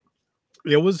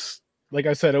It was like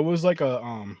I said, it was like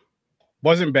a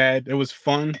wasn't bad. It was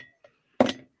fun,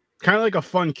 kind of like a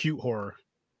fun, cute horror,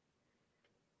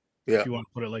 Yeah, if you want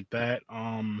to put it like that.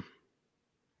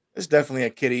 it's definitely a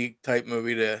kiddie type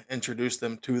movie to introduce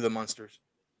them to the monsters.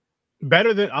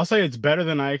 Better than I'll say it's better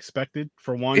than I expected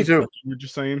for Me one, too. like you were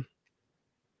just saying.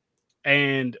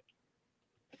 And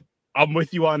I'm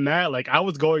with you on that. Like I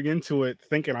was going into it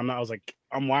thinking I'm not. I was like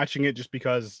I'm watching it just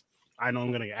because I know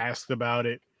I'm gonna get asked about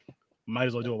it. Might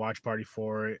as well do a watch party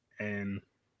for it. And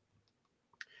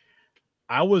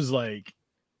I was like,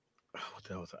 what the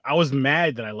hell was that? I was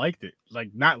mad that I liked it.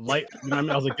 Like not like you know what I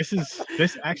mean. I was like, this It's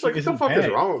like, actually what the isn't fuck is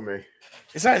bad. wrong with me?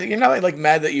 It's not. You're not like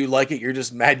mad that you like it. You're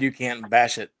just mad you can't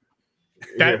bash it.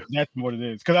 That's what it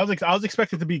is. Because I was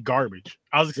expected to be garbage.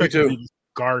 I was Me expected to too. be just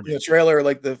garbage. The trailer,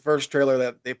 like the first trailer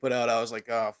that they put out, I was like,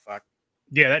 oh fuck.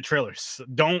 Yeah, that trailer.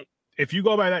 Don't if you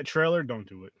go by that trailer, don't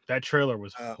do it. That trailer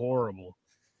was horrible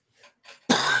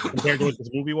compared to what this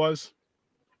movie was.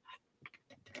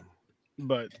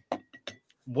 But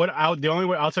the only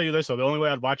way I'll tell you this, so the only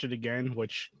way I'd watch it again,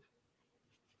 which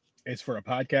is for a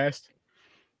podcast.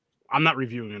 I'm not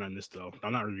reviewing it on this though.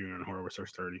 I'm not reviewing it on Horror with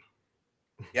Source 30.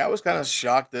 Yeah, I was kind of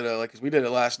shocked that like, cause we did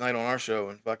it last night on our show,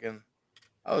 and fucking,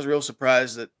 I was real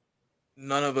surprised that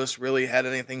none of us really had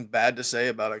anything bad to say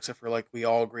about it, except for like we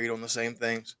all agreed on the same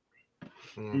things.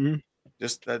 Mm-hmm.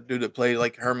 Just that dude that played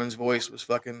like Herman's voice was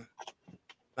fucking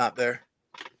not there.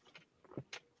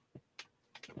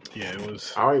 Yeah, it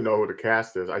was. I don't even know who the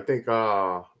cast is. I think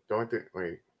the only thing.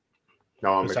 Wait,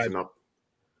 no, I'm mixing up.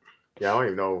 Yeah, I don't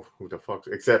even know who the fuck,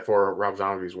 except for Rob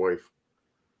Zombie's wife.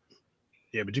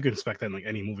 Yeah, but you can expect that in like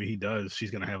any movie he does,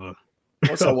 she's gonna have a.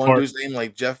 What's that one dude's name?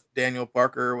 Like Jeff Daniel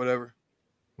Parker or whatever.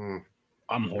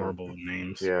 I'm horrible with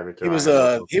names. Yeah, me too.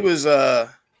 He was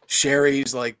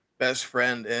Sherry's like best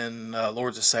friend in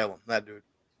Lords of Salem. That dude.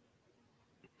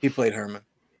 He played Herman.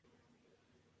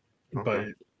 But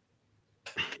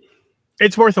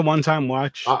it's worth a one-time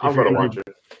watch. I'm gonna watch it.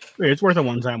 It's worth a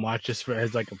one-time watch just for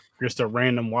as like just a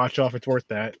random watch off. It's worth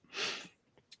that.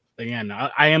 Again,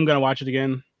 I am gonna watch it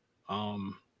again,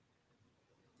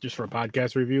 just for a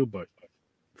podcast review, but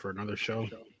for another show.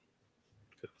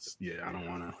 Yeah, I don't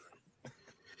want to.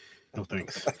 No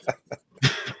thanks.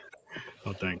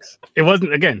 No thanks. It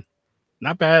wasn't again,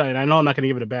 not bad. I know I'm not gonna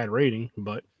give it a bad rating,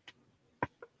 but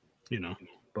you know.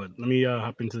 But let me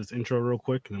hop into this intro real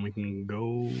quick, and then we can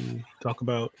go talk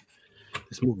about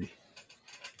this movie.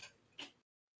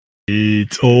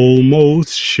 It's almost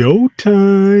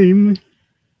showtime.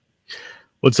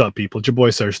 What's up, people? It's your boy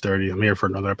Sir Sturdy. I'm here for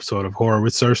another episode of Horror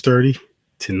with Sir Sturdy.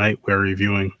 Tonight we're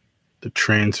reviewing The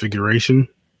Transfiguration.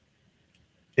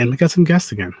 And we got some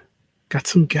guests again.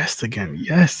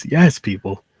 Yes,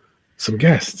 people. Some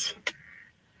guests.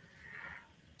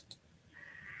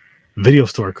 Video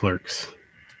store clerks.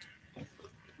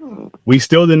 We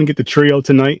still didn't get the trio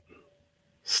tonight.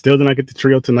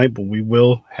 But we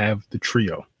will have the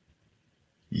trio.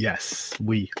 Yes,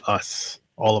 us,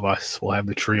 all of us will have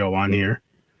the trio on here.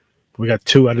 We got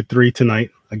 2 out of 3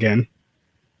 tonight. Again,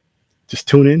 just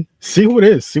tune in, see who it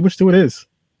is, see which 2 it is.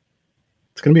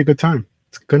 It's going to be a good time.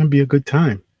 I'm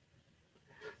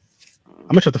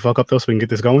going to shut the fuck up, though, so we can get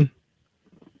this going.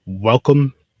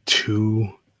 Welcome to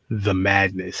the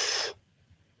madness.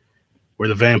 Where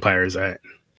the vampires at.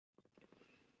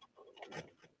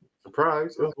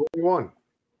 Surprise, there's only one.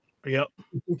 Yep.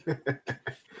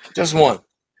 Just one.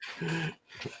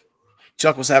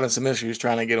 Chuck was having some issues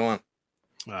trying to get on.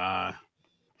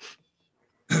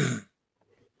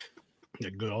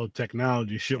 The good old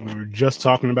technology shit we were just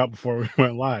talking about before we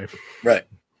went live. Right.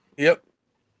 Yep.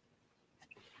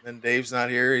 And Dave's not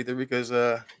here either because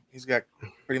he's got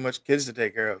pretty much kids to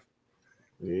take care of.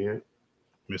 Yeah.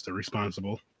 Mr.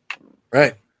 Responsible.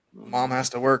 Right. Mom has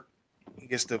to work. He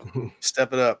gets to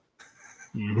step it up.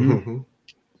 Mm-hmm.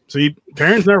 See,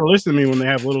 parents never listen to me when they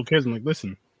have little kids. I'm like,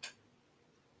 listen,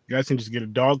 you guys can just get a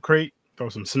dog crate, throw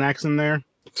some snacks in there.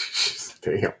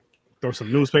 Damn. Throw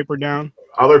some newspaper down.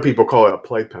 Other people call it a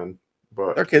playpen,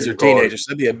 but their kids are teenagers.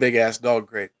 That'd be a big ass dog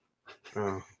crate.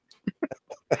 Oh.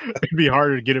 It'd be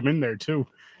harder to get them in there too.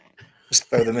 Just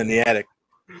throw them in the attic.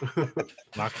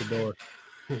 Lock the door.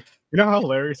 You know how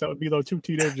hilarious that would be though? 2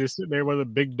 teenagers sitting there with the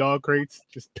big dog crates,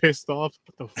 just pissed off.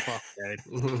 What the fuck, Dad?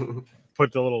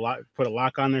 Put a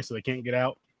lock on there so they can't get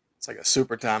out. It's like a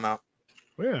super timeout.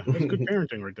 Well, yeah, that's good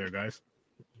parenting right there, guys.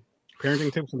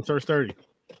 Parenting tips from Sir Sturdy.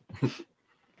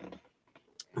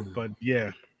 But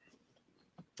yeah,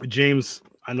 James,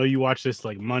 I know you watched this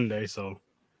like Monday, so I'm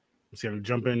just gonna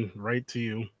jump in right to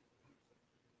you.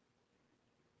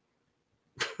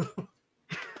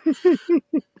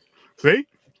 See?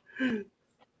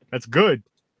 That's good.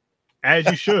 As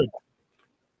you should.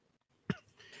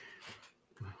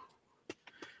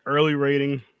 Early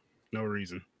rating, no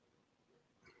reason.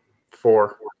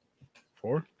 4.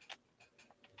 4?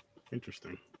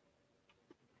 Interesting.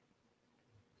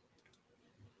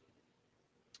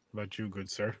 How about you, good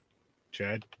sir?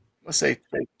 Chad? Let's say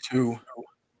 2.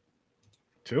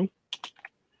 2?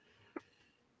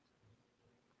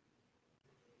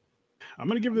 I'm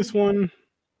going to give this one,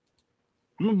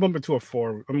 I'm going to bump it to a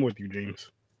 4. I'm with you,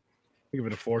 James. I'll give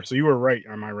it a 4. So you were right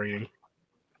on my rating.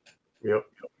 Yep.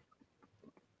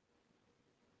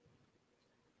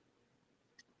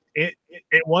 It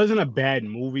wasn't a bad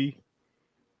movie,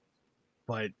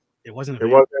 but it wasn't.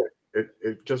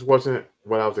 It just wasn't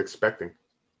what I was expecting.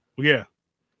 Yeah,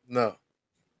 No,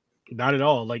 not at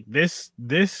all. Like this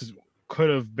could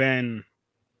have been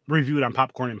reviewed on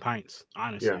Popcorn and Pints.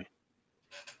 Honestly,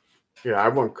 yeah, I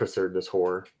wouldn't consider this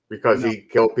horror because he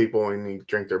killed people and he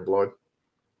drank their blood.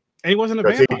 And he wasn't a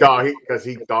vampire. Because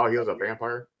he thought he was a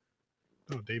vampire.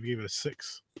 Oh, Dave gave it a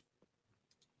 6.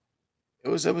 it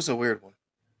was a weird one.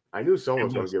 I knew someone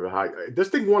was going to give it high. This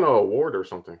thing won an award or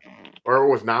something, or it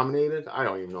was nominated. I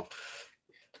don't even know.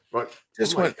 But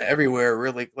Just went everywhere,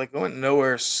 really. Like, it went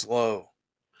nowhere slow.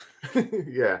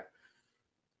 Yeah.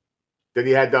 Then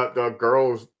he had the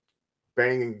girls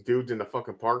banging dudes in the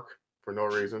fucking park for no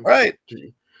reason. Right.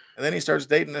 Gee. And then he starts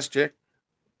dating this chick.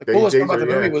 The Then he coolest part dates about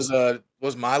the her, movie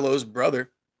was Milo's brother.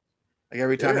 Like,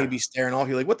 every time he'd be staring off,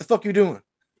 you're like, what the fuck you doing?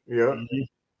 Yeah. Mm-hmm.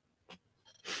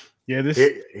 Yeah,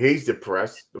 he's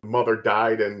depressed. The mother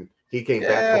died and he came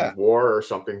back from war or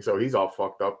something, so he's all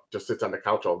fucked up. Just sits on the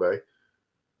couch all day.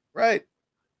 Right.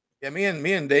 Yeah, me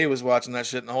and Dave was watching that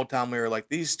shit, and the whole time we were like,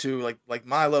 these two, like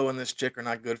Milo and this chick are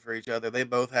not good for each other. They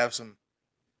both have some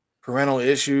parental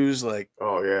issues, like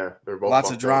oh yeah, they're both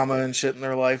lots of drama and shit in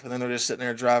their life, and then they're just sitting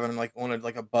there driving like on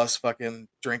a bus, fucking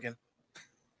drinking.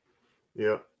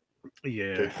 Yeah.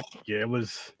 Yeah. It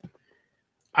was.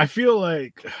 I feel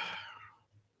like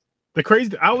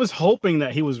I was hoping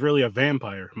that he was really a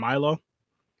vampire, Milo.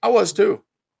 I was too.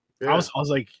 Yeah. I was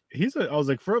like, I was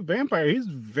like, for a vampire, he's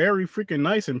very freaking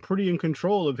nice and pretty in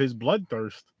control of his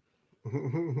bloodthirst.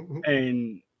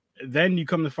 And then you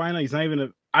come to find out he's not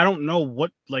even I don't know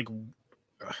what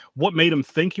made him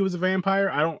think he was a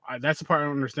vampire. That's the part I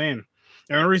don't understand.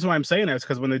 And the reason why I'm saying that is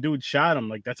because when the dude shot him,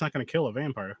 like, that's not going to kill a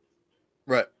vampire.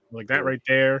 Right. Like that right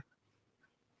there.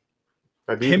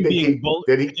 Did you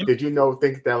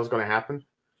think that was going to happen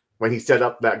when he set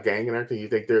up that gang and everything? You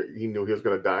think he knew he was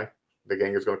going to die? The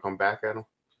gang is going to come back at him?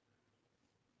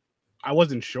 I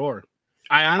wasn't sure.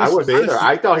 I wasn't either.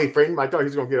 I thought he framed him. I thought he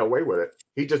was going to get away with it.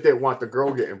 He just didn't want the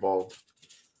girl to get involved.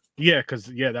 Yeah, because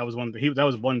that was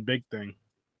one big thing.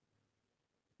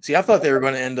 See, I thought they were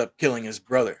going to end up killing his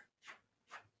brother.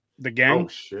 The gang? Oh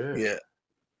shit. Yeah.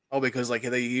 Oh, because like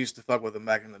they used to fuck with him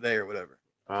back in the day or whatever.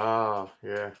 Oh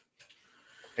yeah.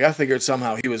 Like, I figured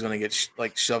somehow he was going to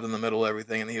get shoved in the middle of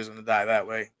everything, and he was going to die that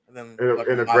way. And then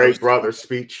in a great brother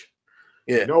speech.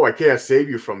 Yeah. No, I can't save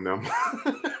you from them.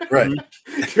 Right.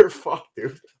 You're fucked,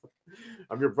 dude.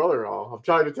 I'm your brother-in-law. I'm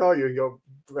trying to tell you, yo,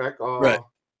 back right.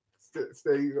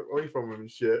 Stay away from him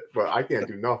and shit. But I can't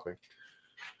do nothing.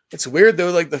 It's weird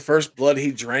though. Like the first blood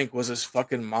he drank was his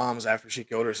fucking mom's after she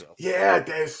killed herself. Yeah,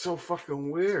 that is so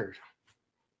fucking weird.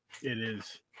 It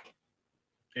is.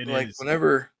 Like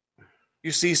whenever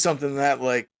you see something that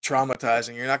like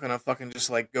traumatizing, you're not gonna fucking just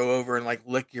like go over and like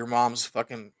lick your mom's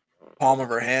fucking palm of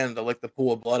her hand to lick the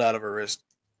pool of blood out of her wrist.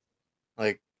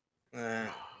 Like, you're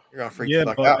gonna freak the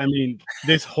fuck out. I mean,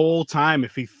 this whole time,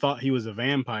 if he thought he was a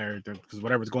vampire, because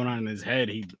whatever's going on in his head,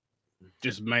 he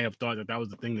just may have thought that was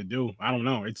the thing to do. I don't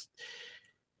know. It's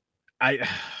the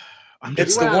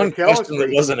one question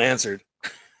that wasn't answered.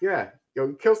 Yeah, he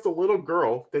kills the little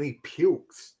girl, then he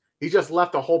pukes. He just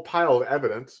left a whole pile of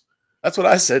evidence. That's what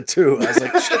I said too. I was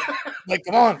like, shit. Like,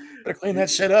 come on, better clean that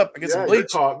shit up and get some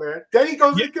bleach. Caught, man. Then he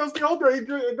goes and kills the older, and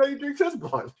then he drinks his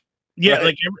blood. Yeah, right.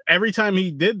 Like every time he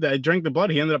did that, drank the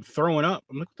blood, he ended up throwing up.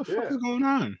 I'm like, what the fuck is going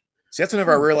on? See, that's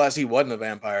whenever I realized he wasn't a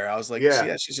vampire. I was like,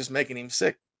 yeah, she's just making him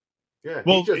sick. Yeah,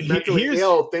 well, he just mentally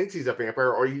ill, thinks he's a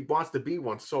vampire, or he wants to be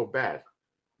one so bad.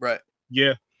 Right.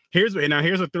 Yeah. Here's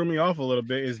what threw me off a little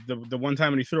bit is the one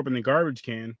time when he threw up in the garbage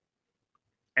can,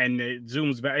 and it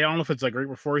zooms back. I don't know if it's like right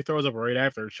before he throws up or right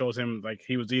after. It shows him like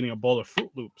he was eating a bowl of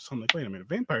Fruit Loops. I'm like, wait a minute,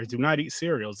 vampires do not eat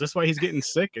cereals. This why he's getting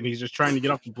sick and he's just trying to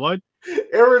get off the blood.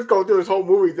 Aaron's going through his whole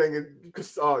movie thing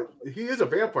because he is a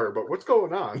vampire, but what's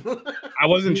going on? I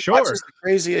wasn't sure. Watches the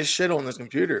craziest shit on this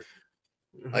computer.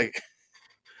 Like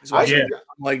he's watching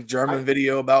like German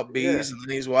video about bees, and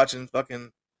then he's watching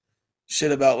fucking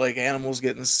shit about like animals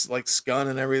getting like scun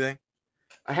and everything.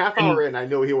 A half hour in, I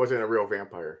knew he wasn't a real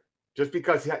vampire. just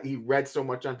because he read so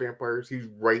much on vampires. He's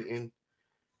writing.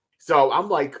 So I'm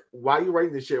like, why are you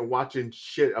writing this shit and watching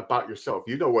shit about yourself?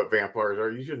 You know what vampires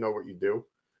are. You should know what you do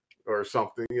or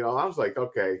something. You know, I was like,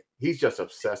 okay, he's just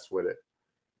obsessed with it.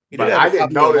 But I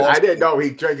didn't know he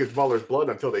drank his mother's blood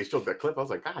until they showed that clip. I was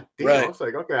like, God damn. Right. I was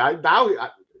like, okay, now it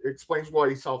explains why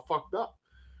he's so fucked up.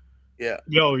 Yeah.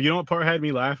 Yo, you know what part had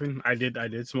me laughing? I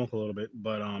did smoke a little bit,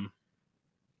 but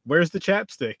where's the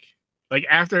chapstick? Like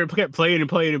after it kept playing,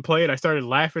 I started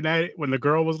laughing at it when the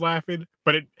girl was laughing.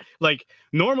 But it like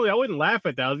normally I wouldn't laugh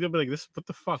at that. I was gonna be like, this what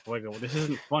the fuck? Like this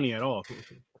isn't funny at all.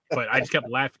 But I just kept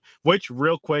laughing. Which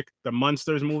real quick, the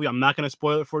Munsters movie, I'm not gonna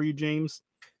spoil it for you, James.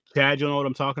 Chad, you'll know what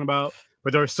I'm talking about.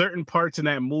 But there are certain parts in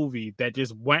that movie that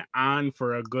just went on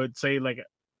for a good, say, like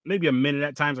maybe a minute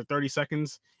at times or 30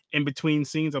 seconds in between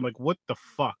scenes. I'm like, what the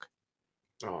fuck?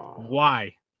 Oh.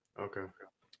 Why? Okay.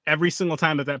 Every single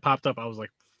time that popped up, I was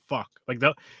like, fuck. Like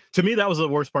that to me, that was the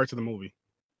worst parts of the movie.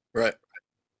 Right.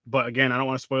 But again, I don't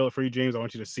want to spoil it for you, James. I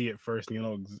want you to see it first. And you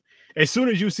know, as soon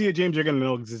as you see it, James, you're gonna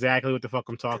know exactly what the fuck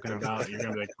I'm talking about. You're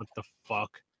gonna be like, what the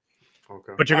fuck?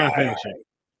 Okay. But you're gonna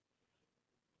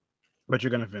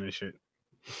finish it.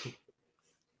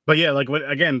 But yeah, like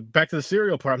again, back to the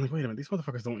cereal part. I'm like, wait a minute, these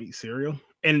motherfuckers don't eat cereal,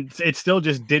 and it still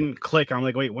just didn't click. I'm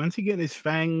like, wait, when's he getting his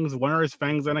fangs? When are his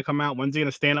fangs gonna come out? When's he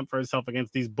gonna stand up for himself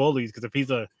against these bullies? Because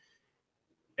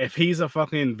if he's a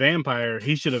fucking vampire,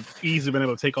 he should have easily been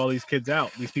able to take all these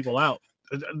people out.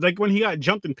 Like when he got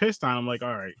jumped and pissed on, I'm like,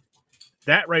 all right,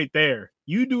 that right there,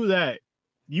 you do that,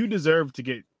 you deserve to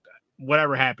get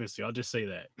whatever happens to you. I'll just say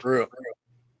that. Real.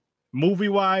 Movie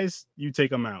wise, you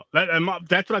take him out.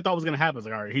 That's what I thought was gonna happen. I was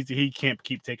like, all right, he can't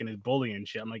keep taking his bully and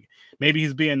shit. I'm like, maybe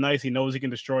he's being nice. He knows he can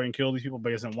destroy and kill these people, but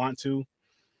he doesn't want to.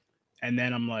 And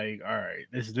then I'm like, all right,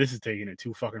 this is taking it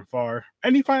too fucking far.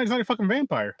 And he finds he's not a fucking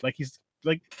vampire. Like he's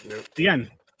like the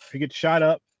end. He gets shot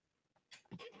up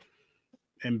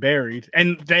and buried,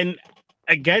 and then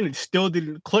again, it still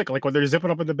didn't click. Like when they're zipping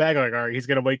up in the bag, like all right, he's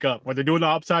gonna wake up. When they're doing the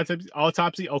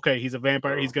autopsy, okay, he's a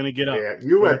vampire. He's gonna get up. Yeah,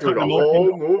 you went through the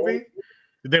whole movie.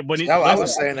 I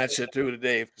was saying that shit too to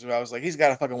Dave because I was like, he's got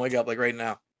to fucking wake up like right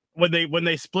now. When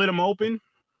they split him open,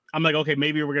 I'm like, okay,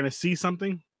 maybe we're gonna see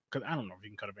something because I don't know if you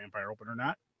can cut a vampire open or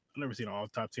not. I've never seen an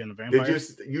autopsy on a vampire.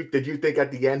 Did you think at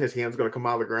the end his hand's gonna come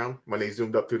out of the ground when they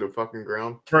zoomed up to the fucking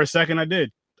ground? For a second, I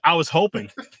did. I was hoping.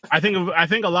 I think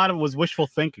a lot of it was wishful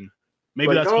thinking.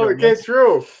 Maybe like, that's it gets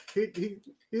true. He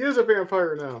is a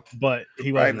vampire now. But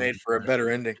he was made for a better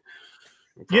ending.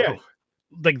 Yeah,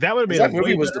 like that would have been. That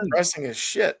movie was depressing as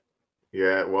shit.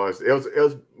 Yeah, it was.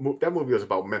 That movie was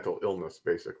about mental illness,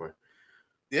 basically.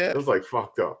 Yeah, it was like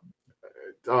fucked up.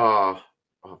 Oh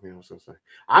man, I was gonna say.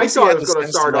 I thought it was gonna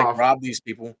start off rob these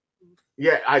people.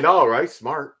 Yeah, I know, right?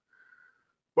 Smart.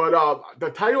 But the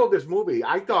title of this movie,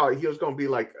 I thought he was gonna be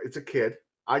like, it's a kid.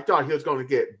 I thought he was going to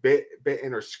get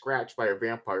bitten or scratched by a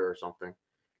vampire or something,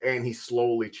 and he's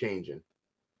slowly changing.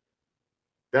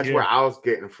 That's where I was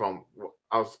getting from.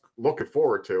 I was looking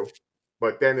forward to,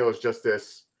 but then it was just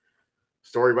this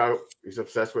story about he's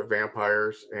obsessed with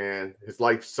vampires, and his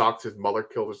life sucks. His mother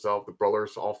killed herself. The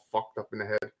brother's all fucked up in the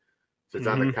head. Sits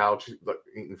on the couch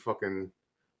eating fucking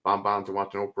bonbons and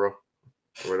watching Oprah, or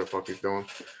whatever the fuck he's doing.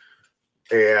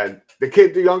 And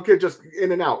the young kid, just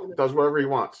in and out, does whatever he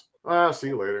wants. I'll see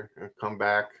you later. And come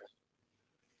back.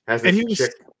 Has this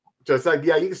chick just like,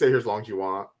 yeah, you can stay here as long as you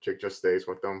want. Chick just stays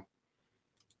with them.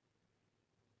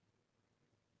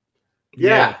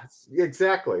 Yeah,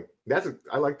 exactly.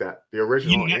 I like that. The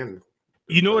original.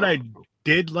 You know what I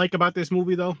did like about this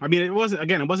movie though? I mean, it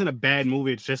wasn't a bad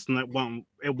movie. It's just that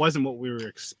it wasn't what we were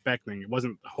expecting. It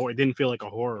wasn't horror. It didn't feel like a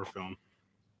horror film.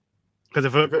 Because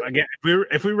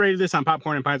if we rated this on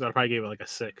Popcorn and Pints, I'd probably give it like a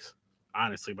 6.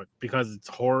 Honestly, but because it's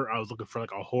horror, I was looking for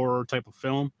like a horror type of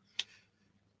film.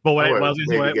 But what I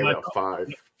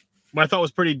thought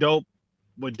was pretty dope,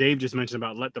 what Dave just mentioned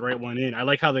about Let the Right One In. I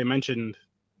like how they mentioned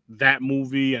that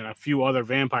movie and a few other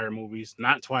vampire movies,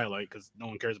 not Twilight, because no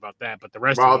one cares about that. But the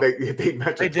rest. Well, they did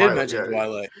mention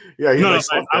Twilight. Yeah,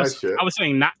 I was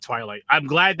saying not Twilight. I'm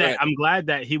glad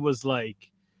that he was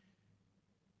like,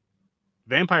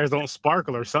 vampires don't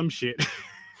sparkle or some shit.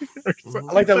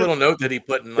 I like that little note that he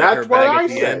put in her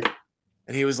bag at the end.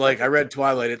 And he was like, I read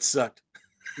Twilight, it sucked.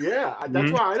 Yeah,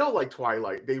 that's why I don't like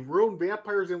Twilight. They ruin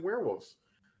vampires and werewolves.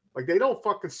 Like, they don't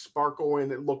fucking sparkle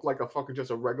and it look like a fucking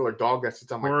just a regular dog that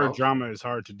sits on my couch. Horror drama is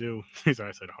hard to do. I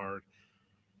said hard.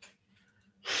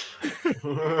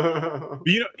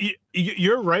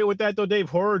 You're right with that though, Dave.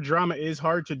 Horror drama is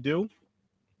hard to do,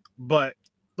 but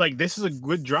like this is a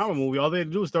good drama movie. All they had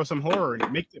to do is throw some horror in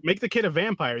it. Make the kid a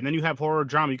vampire, and then you have horror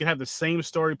drama. You can have the same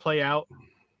story play out.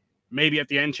 Maybe at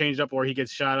the end change up, or he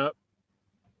gets shot up.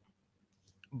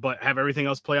 but have everything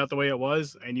else play out the way it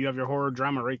was, and you have your horror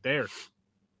drama right there.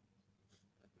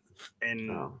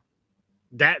 And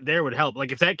that there would help.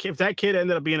 Like if that kid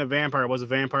ended up being a vampire, was a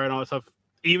vampire and all that stuff,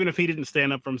 even if he didn't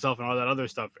stand up for himself and all that other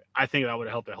stuff, I think that would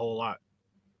have helped a whole lot.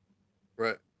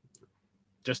 Right.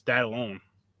 Just that alone.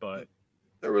 But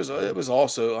it was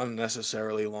also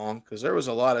unnecessarily long because there was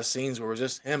a lot of scenes where it was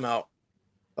just him out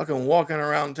fucking walking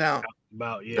around town.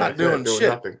 Not doing shit.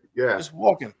 Nothing. Yeah. Just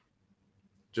walking.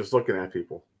 Just looking at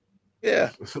people.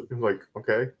 Yeah. Like,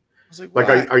 okay.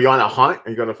 Like are you on a hunt? Are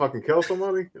you gonna fucking kill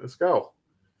somebody? Let's go.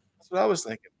 That's what I was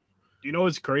thinking. You know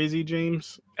what's crazy,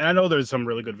 James? And I know there's some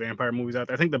really good vampire movies out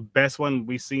there. I think the best one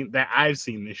I've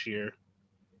seen this year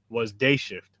was Day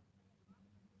Shift.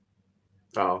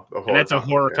 Oh, and that's a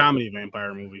horror comedy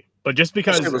vampire movie. But just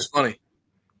because it was funny,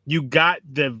 you got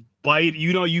the bite,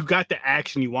 you got the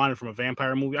action you wanted from a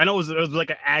vampire movie. I know it was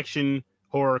like an action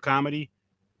horror comedy,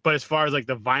 but as far as like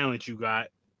the violence you got,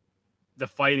 the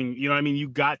fighting, you know what I mean? You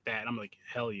got that. And I'm like,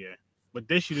 hell yeah. But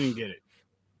this, you didn't get it.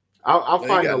 I'll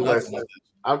find a list.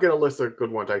 I'll get a list of good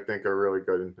ones I think are really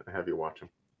good and have you watch them.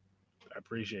 I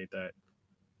appreciate that.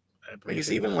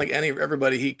 Because even like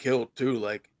everybody he killed too,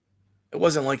 like it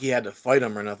wasn't like he had to fight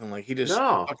them or nothing. Like he just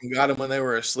fucking got them when they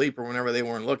were asleep or whenever they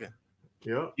weren't looking.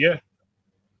 Yeah. Yeah.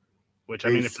 Which I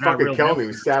mean, he's fucking killing him.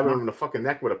 He's stabbing him in the fucking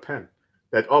neck with a pen.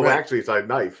 Actually, it's a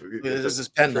knife. This is his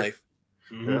pen knife.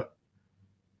 Mm-hmm. Yeah.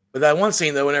 But that one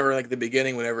scene though, whenever like the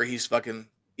beginning, whenever he's fucking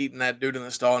eating that dude in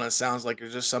the stall and it sounds like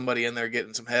there's just somebody in there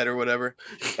getting some head or whatever,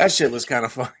 that shit was kind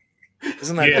of funny.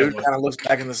 Isn't that dude kind of looks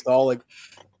back in the stall like,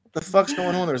 what the fuck's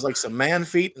going on? There's like some man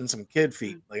feet and some kid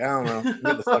feet. Like I don't know.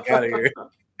 Get the fuck out of here.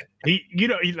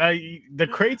 The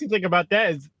crazy thing about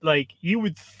that is like you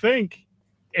would think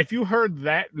if you heard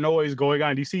that noise going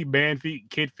on, you see man feet,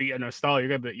 kid feet in a stall, you're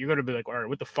gonna be like, all right,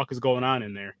 what the fuck is going on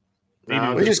in there?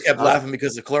 We just kept laughing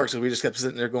because the clerks, so we just kept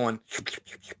sitting there going.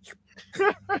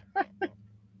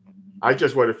 I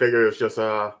just would have figured it was just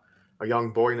a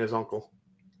young boy and his uncle.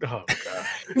 Oh god,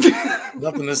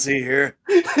 nothing to see here.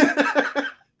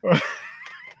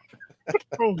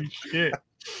 Holy shit!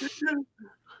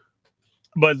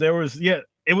 But there was,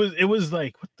 it was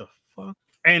like, what the fuck?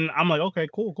 And I'm like, okay,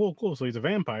 cool. So he's a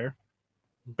vampire.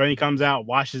 Then he comes out,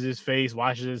 washes his face,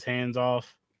 washes his hands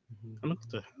off. I'm like,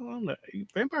 what the hell?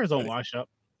 Vampires don't wash up.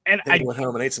 And I went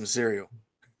home and ate some cereal.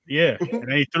 Yeah, and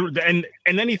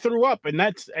then he threw up, and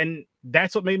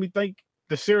that's what made me think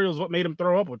the cereal is what made him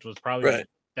throw up, which was probably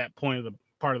that point of the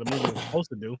part of the movie was supposed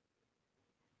to do.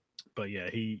 But yeah,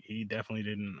 he definitely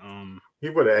didn't. He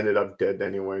would have ended up dead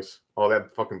anyways. All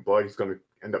that fucking blood, he's gonna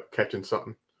end up catching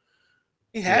something.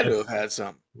 He had to have had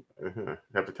something.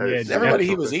 Hepatitis. Yeah, everybody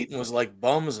he was eating was like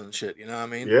bums and shit. You know what I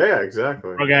mean? Yeah,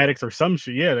 exactly. Drug addicts or some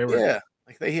shit. Yeah, they were. Yeah,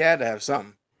 like he had to have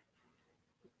something.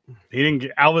 He didn't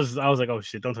get. I was like, oh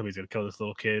shit! Don't tell me he's gonna kill this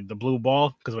little kid. The blue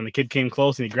ball, because when the kid came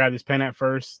close and he grabbed his pen at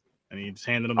first and he just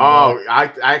handed him. The ball.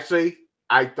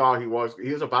 I thought he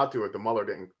was about to if the mother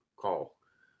didn't call.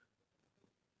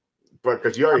 But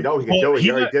because you already know he can do it. He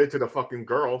already did it to the fucking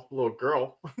little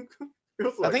girl.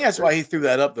 I think that's why he threw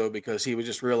that up though, because he would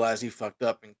just realize he fucked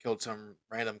up and killed some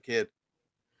random kid.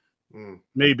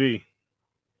 Maybe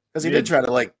because he did try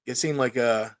to it seemed like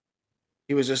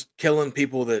he was just killing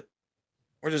people that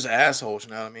were just assholes.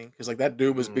 You know what I mean? Because that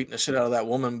dude was beating the shit out of that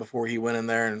woman before he went in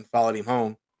there and followed him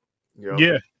home.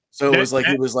 Yeah. So it was like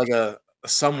he was like a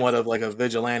somewhat of like a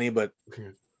vigilante, but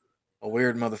a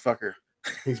weird motherfucker.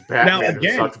 He's Batman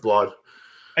who sucks blood.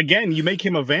 Again, you make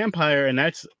him a vampire, and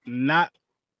that's not.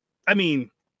 I mean,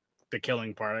 the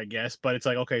killing part, I guess, but it's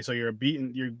like, okay, so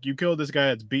you killed this guy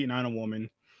that's beating on a woman.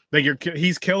 Like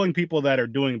he's killing people that are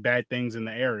doing bad things in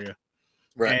the area.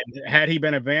 Right. And had he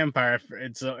been a vampire,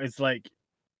 it's like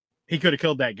he could have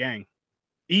killed that gang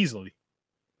easily.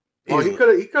 Oh, he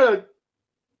could have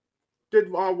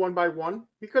did one by one.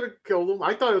 He could have killed them.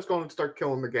 I thought he was going to start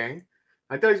killing the gang.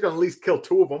 I thought he was going to at least kill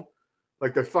two of them,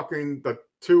 like the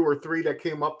 2 or 3 that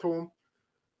came up to him.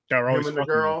 Him and the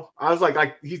girl. I was like,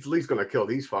 he's at least gonna kill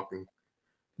these fucking people.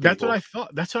 That's what I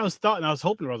thought. That's what I was thought, and I was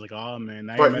hoping. I was like, oh man.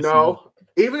 But no,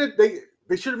 even if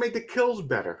they should have made the kills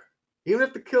better. Even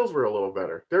if the kills were a little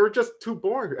better, they were just too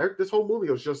boring. This whole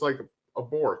movie was just like a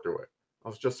bore through it. I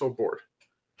was just so bored.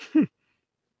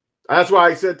 That's why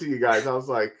I said to you guys, I was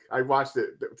like, I watched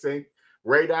it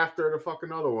right after the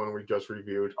fucking other one we just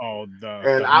reviewed.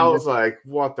 I was like,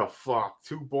 what the fuck?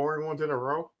 2 boring ones in a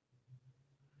row.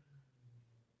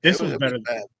 This was better.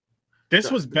 This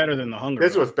was better than The Hunger.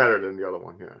 This was better than the other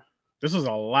one, yeah. This was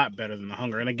a lot better than The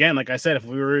Hunger. And again, like I said, if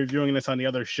we were reviewing this on the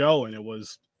other show and it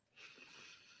was,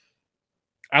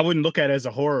 I wouldn't look at it as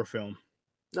a horror film.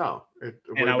 No, it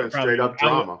would have been straight up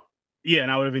drama. Yeah,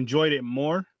 and I would have enjoyed it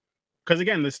more. Because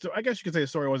again, I guess you could say the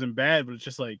story wasn't bad, but it's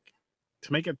just like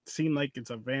to make it seem like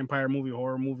it's a vampire movie,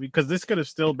 horror movie. Because this could have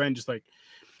still been just like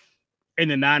in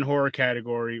the non-horror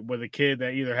category with a kid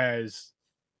that either has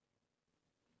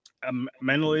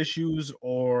mental issues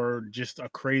or just a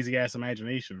crazy ass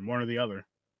imagination, one or the other,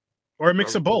 or a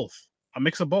mix of both.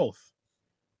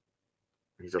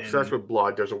 He's obsessed with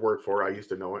blood. There's a word for it. I used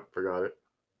to know it. Forgot it.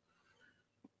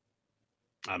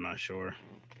 I'm not sure,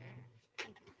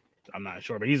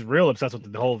 but he's real obsessed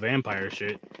with the whole vampire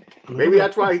shit. Maybe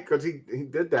that's why, because he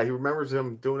did that. He remembers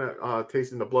him doing it,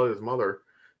 tasting the blood of his mother.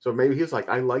 So maybe he's like,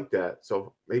 I like that.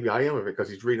 So maybe I am, because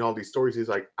he's reading all these stories. He's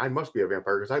like, I must be a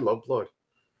vampire because I love blood.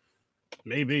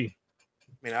 Maybe.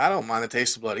 I mean, I don't mind the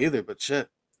taste of blood either, but shit.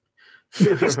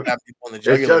 Stab people in the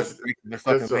jugular.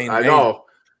 I know.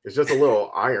 It's just a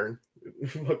little iron.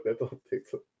 Look, that's all it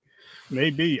takes.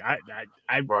 Maybe. I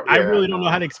really don't know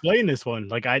how to explain this one.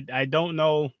 Like, I don't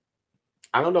know.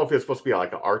 I don't know if it's supposed to be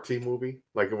like an artsy movie.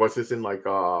 Like, was this in like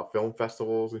film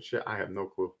festivals and shit? I have no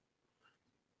clue.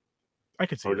 I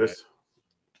could see that.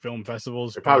 Film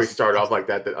festivals. It probably started off like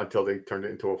that until they turned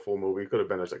it into a full movie. It could have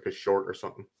been like a short or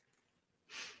something.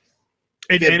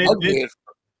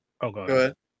 Oh, go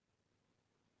ahead.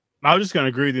 I was just going to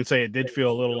agree with you and say it did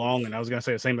feel a little long, and I was going to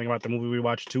say the same thing about the movie we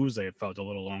watched Tuesday. It felt a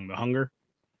little long. The Hunger.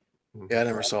 Yeah, I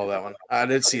never saw that one. I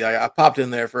did see. I popped in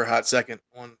there for a hot second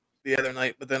the other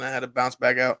night, but then I had to bounce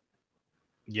back out.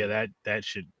 Yeah,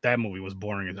 that movie was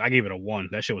boring. I gave it a 1.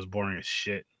 That shit was boring as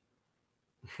shit.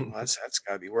 Well, that's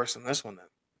got to be worse than this one then.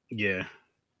 Yeah,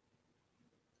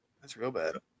 that's real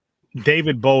bad.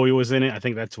 David Bowie was in it. I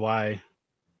think that's why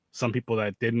some people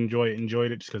that did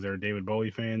enjoyed it just because they're David Bowie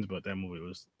fans. But that movie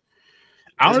was.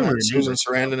 I don't remember Susan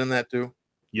Sarandon in that too.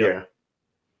 Yep. Yeah,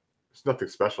 it's nothing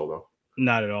special though.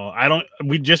 Not at all.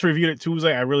 We just reviewed it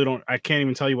Tuesday. I can't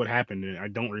even tell you what happened. I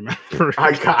don't remember.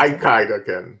 I kind of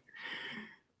can.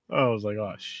 I was like,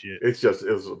 oh shit. It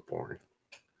was boring.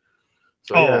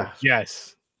 So,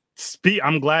 yes.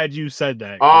 I'm glad you said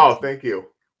that. Oh, thank you.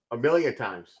 A million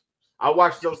times. I'll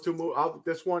watch those two movies.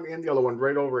 This one and the other one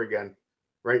right over again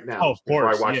right now. Oh, of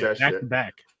course. Before I watch that back shit. To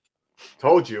back.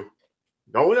 Told you.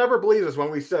 No one ever believes us when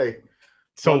we say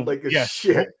Blood Lake is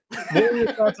shit. What were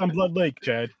your thoughts on Blood Lake,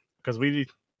 Chad? Because we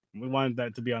wanted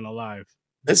that to be on the live.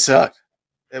 It sucked.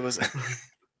 It was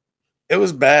it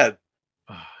was bad.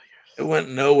 Oh, yes. It went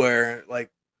nowhere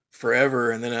like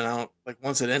forever, and then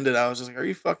once it ended, I was just like, "Are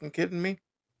you fucking kidding me?"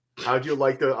 How'd you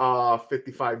like the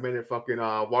 55-minute fucking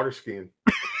water skiing?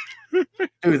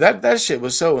 Dude, that shit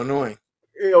was so annoying.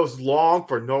 It was long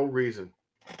for no reason.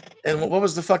 And what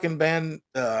was the fucking band?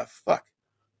 Fuck.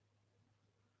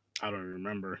 I don't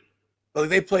remember. Like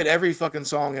they played every fucking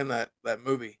song in that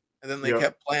movie, and then they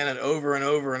kept playing it over and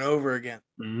over and over again.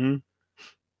 Mm-hmm.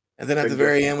 And then at the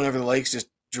very end, whenever the lakes just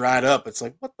dried up, it's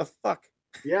like, what the fuck?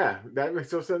 Yeah, that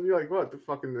makes no sense. You're like, what?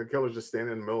 The killer's just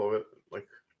standing in the middle of it. Like,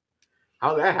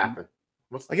 how'd that happen?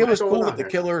 It was cool that the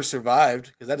killer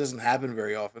survived, because that doesn't happen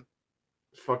very often.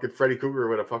 It's fucking Freddy Krueger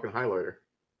with a fucking highlighter.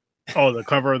 Oh, the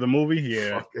cover of the movie?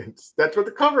 Yeah. That's what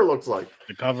the cover looks like.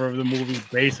 The cover of the movie,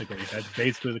 basically. That's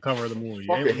basically the cover of the movie.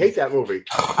 I hate that movie.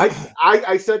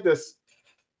 I said this.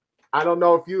 I don't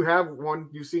know if you have one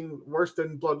you've seen worse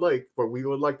than Blood Lake, but we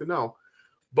would like to know.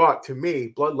 But to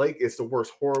me, Blood Lake is the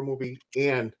worst horror movie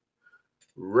and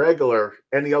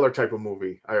any other type of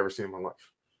movie I ever seen in my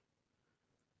life.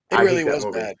 It really was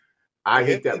bad. I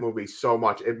hate that movie so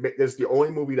much. It's the only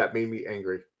movie that made me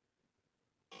angry.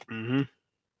 Mm-hmm.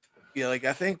 Yeah, like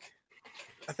I think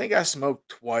I smoked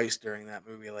twice during that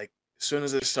movie. Like as soon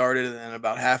as it started, and then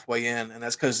about halfway in, and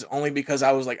that's only because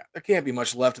I was like, there can't be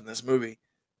much left in this movie.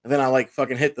 And then I like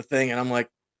fucking hit the thing, and I'm like,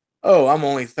 oh, I'm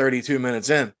only 32 minutes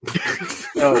in.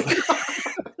 So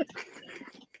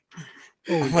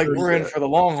I'm like, we're in for the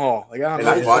long haul. Like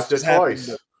I watched it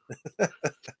twice.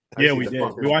 Yeah, we did.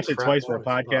 We watched it twice for a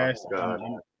podcast.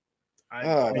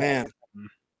 Oh man.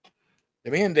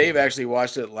 Yeah, me and Dave actually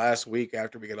watched it last week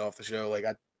after we got off the show. Like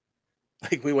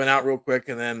we went out real quick,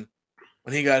 and then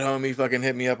when he got home, he fucking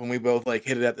hit me up, and we both like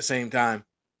hit it at the same time.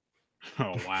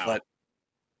 Oh wow! But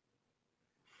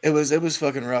it was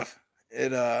fucking rough. It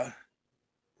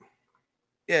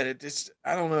just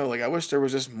I don't know. Like I wish there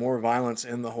was just more violence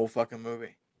in the whole fucking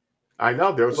movie. I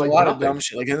know there was like a lot of dumb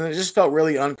shit. Like, and it just felt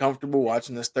really uncomfortable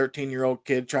watching this 13-year-old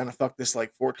kid trying to fuck this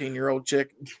like 14-year-old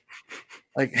chick.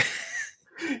 Like.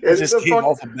 It just gave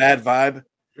off a bad vibe.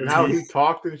 And how he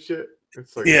talked and shit.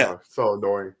 It's like, so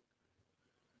annoying.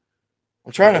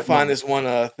 I'm trying to find this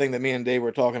one thing that me and Dave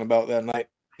were talking about that night.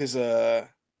 Because the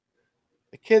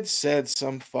kid said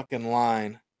some fucking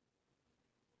line.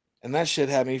 And that shit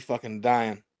had me fucking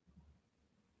dying.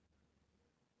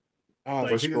 I'll have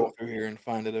to scroll through here and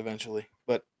find it eventually.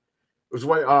 But it was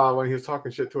when he was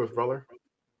talking shit to his brother.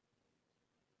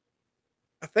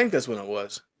 I think that's when it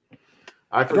was.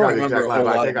 I don't remember a whole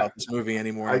lot about this movie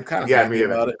anymore. I'm kind of happy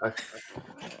about it.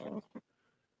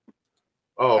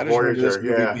 Voyager,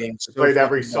 yeah. So played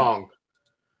every song.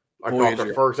 Like off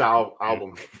the first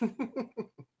album.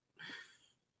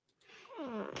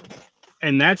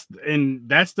 And that's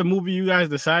the movie you guys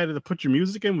decided to put your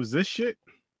music in, was this shit?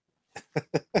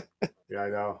 Yeah, I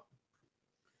know.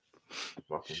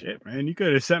 Shit, man. You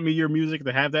could have sent me your music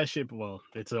to have that shit. Well,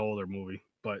 it's an older movie,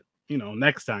 but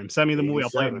next time, send me the movie. I'll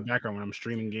play it in the background when I'm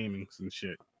streaming gaming and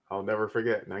shit. I'll never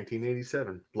forget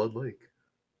 1987, Blood Lake.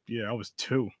 Yeah, I was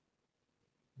 2.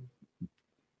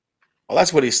 Well,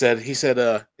 that's what he said. He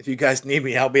said, if you guys need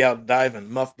me, I'll be out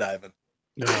diving, muff diving.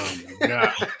 Oh, my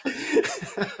God.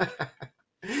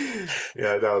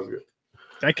 Yeah, that was good.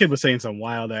 That kid was saying some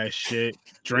wild ass shit,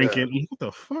 drinking. Yeah. What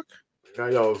the fuck? I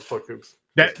know. Fucking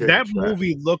that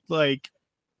movie looked like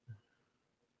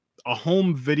a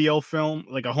home video film,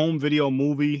 like a home video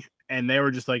movie, and they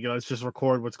were just like, let's just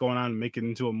record what's going on and make it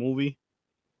into a movie.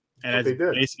 And that's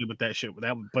basically what that shit.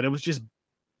 But it was just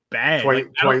bad.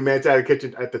 20 minutes at a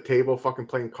kitchen at the table, fucking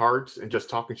playing cards and just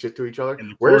talking shit to each other.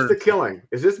 Where's the killing?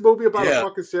 Is this movie about a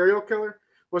fucking serial killer?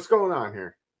 What's going on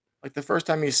here? Like the first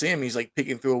time you see him, he's like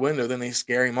peeking through a window, then they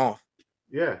scare him off.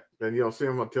 Yeah, then you don't see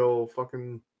him until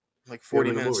fucking like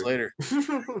 40 minutes later.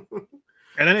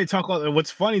 And then they talk all.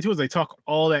 What's funny too is they talk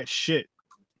all that shit.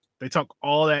 They talk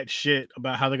all that shit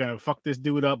about how they're gonna fuck this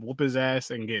dude up, whoop his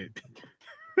ass, and get.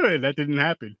 That didn't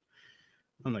happen.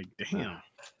 I'm like, damn.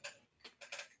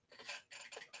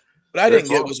 What I didn't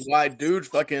get was why dude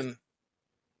fucking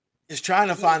is trying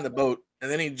to find the boat, and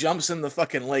then he jumps in the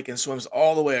fucking lake and swims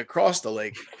all the way across the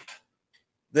lake.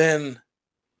 Then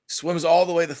swims all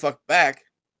the way the fuck back,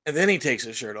 and then he takes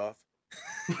his shirt off.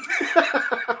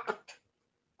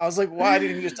 I was like, why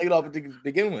didn't you just take it off to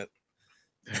begin with?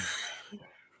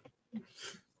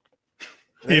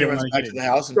 Then he runs back to the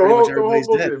house and pretty much everybody's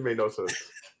dead. It made no sense.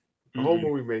 The whole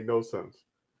movie made no sense.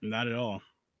 Not at all.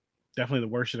 Definitely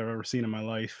the worst shit I've ever seen in my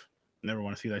life. Never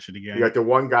want to see that shit again. You got the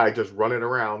one guy just running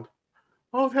around.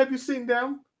 Oh, have you seen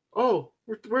them? Oh,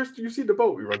 where's do you see the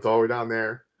boat? He runs all the way down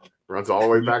there. Runs all the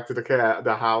way back to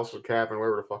the house or cabin,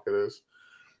 wherever the fuck it is.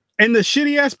 And the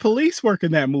shitty ass police work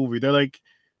in that movie. They're like,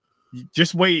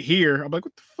 just wait here. I'm like,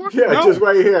 what the fuck? Yeah, no. Just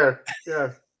wait here.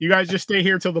 Yeah. You guys just stay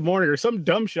here till the morning or some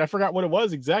dumb shit. I forgot what it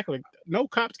was exactly. No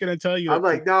cop's gonna tell you. I'm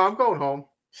like, no, I'm going home.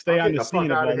 Stay on the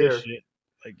scene of all this shit.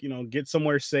 Like, get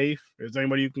somewhere safe. If there's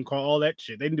anybody you can call, all that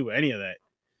shit. They didn't do any of that.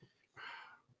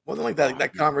 Wasn't like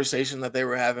that conversation that they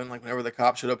were having, like whenever the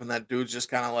cop showed up and that dude's just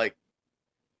kind of like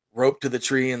roped to the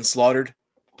tree and slaughtered.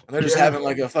 And they're just having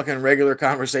like a fucking regular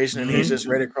conversation and he's just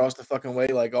right across the fucking way,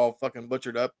 like all fucking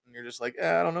butchered up. And you're just like,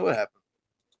 I don't know what happened.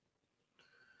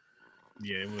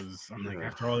 Yeah, it was. I'm like,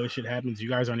 after all this shit happens, you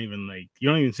guys aren't even like, you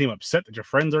don't even seem upset that your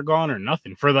friends are gone or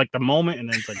nothing for like the moment. And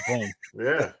then it's like, boom.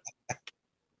 Yeah.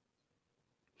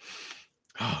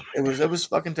 Oh, it was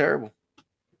fucking terrible.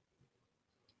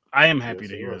 I am happy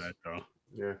to hear that though.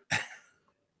 Yeah.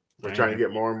 We're trying to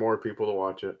get more and more people to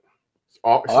watch it.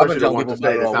 Especially the ones that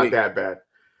say it's not that bad.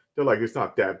 They're like, it's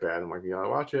not that bad. I'm like, yeah,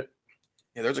 watch it.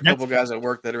 Yeah, there's a couple guys at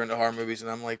work that are into horror movies, and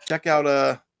I'm like, check out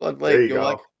Blood Lake. There you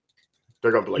go.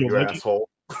 They're gonna be like, you asshole.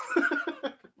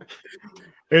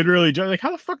 It really like,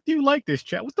 how the fuck do you like this,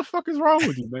 chat? What the fuck is wrong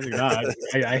with you? Nah,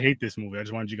 I hate this movie. I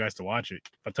just wanted you guys to watch it.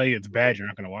 If I tell you it's bad, you're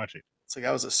not gonna watch it. It's like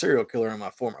I was a serial killer in my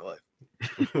former life.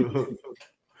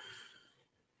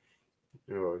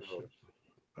 Oh, shit.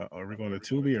 Are we going to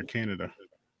Tubi or Canada?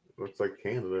 Looks like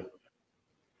Canada.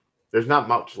 There's not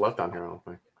much left on here, I don't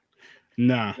think.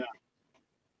 Nah.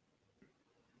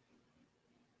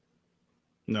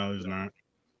 No, there's not.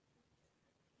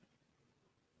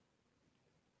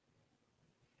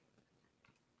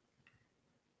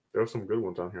 There were some good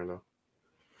ones on here, though.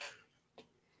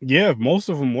 Yeah, most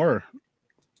of them were.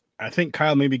 I think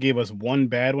Kyle maybe gave us one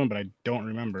bad one, but I don't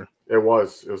remember. It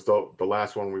was the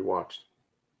last one we watched.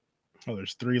 Oh,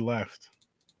 there's 3 left.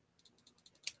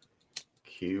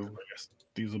 Q. I guess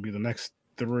these will be the next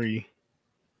 3.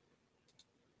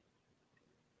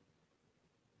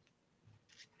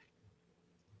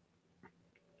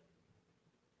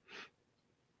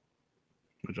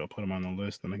 Which I'll put them on the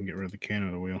list, then I can get rid of the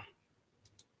Canada wheel.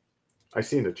 I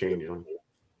seen the change on.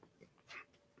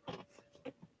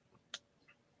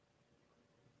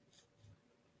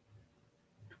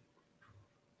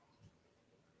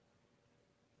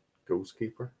 Ghost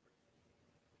Keeper.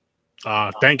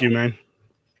 Thank you, man.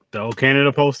 The old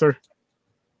Canada poster.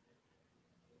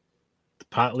 The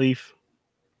pot leaf.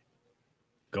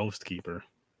 Ghost Keeper.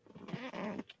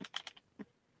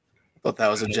 thought that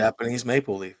was a Japanese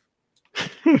maple leaf.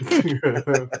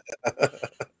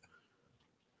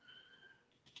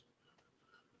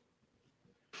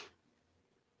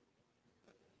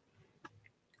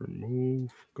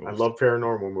 Remove. I love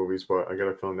paranormal movies, but I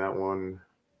gotta film that one.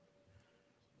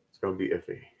 It's gonna be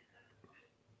iffy.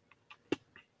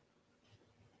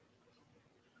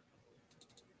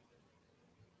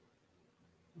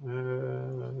 I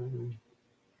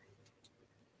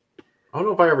don't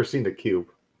know if I ever seen The Cube.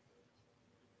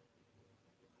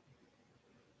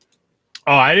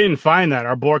 Oh, I didn't find that.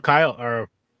 Our boy Kyle, our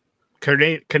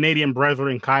Canadian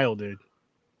brethren Kyle did.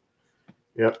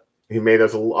 Yep. He made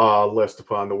us a list to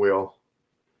put on the wheel.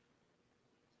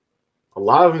 A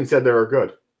lot of them said they were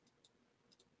good.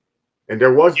 And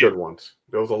there was good ones.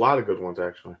 There was a lot of good ones,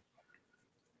 actually.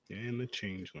 And The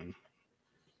Changeling.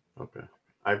 Okay.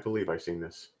 I believe I've seen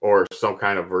this. Or some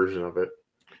kind of version of it.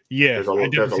 Yeah. There's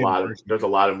a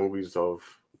lot of movies of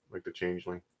like The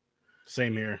Changeling.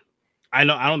 Same here. I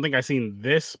don't think I've seen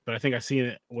this, but I think I've seen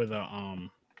it with a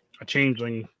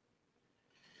Changeling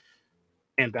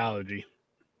anthology.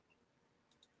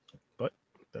 But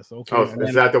that's okay. Oh,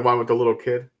 is that the one with the little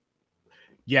kid?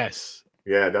 Yes.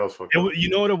 Yeah, that was fucking. You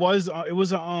know what it was? It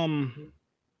was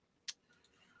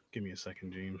Give me a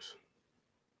second, James,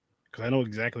 because I know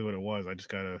exactly what it was. I just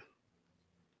gotta.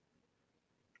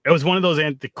 It was one of those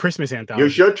the Christmas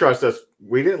anthologies. You should trust us.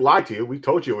 We didn't lie to you. We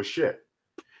told you it was shit.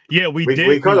 Yeah, we did.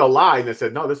 We could have lied and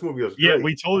said, no, this movie was great. Yeah,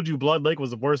 we told you Blood Lake was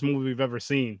the worst movie we've ever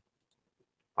seen.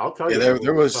 I'll tell you.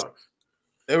 There was. Sucks.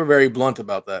 They were very blunt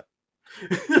about that.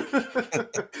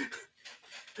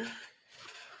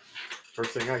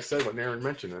 First thing I said when Aaron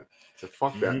mentioned it, I said,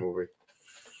 fuck that movie.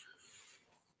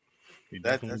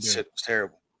 That shit was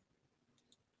terrible.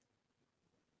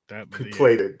 He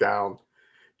played it down.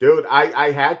 Dude,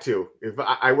 I had to. If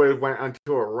I would have went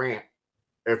onto a rant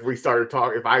if I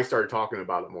started talking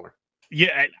about it more.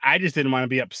 Yeah, I just didn't want to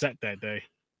be upset that day.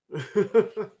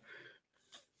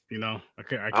 You know, I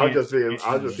can't. I'll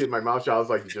just keep my mouth shut. I was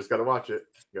like, you just gotta watch it.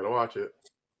 You gotta watch it.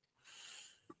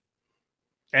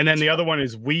 And then the other one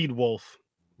is Weed Wolf.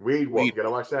 You gotta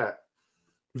watch that.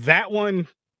 That one,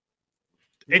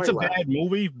 it's a bad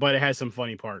movie, but it has some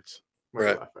funny parts.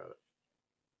 Right.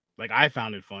 Like I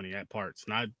found it funny at parts.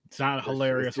 It's not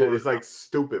hilarious. It's like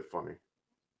stupid funny.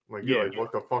 Like you're like,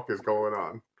 what the fuck is going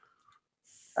on?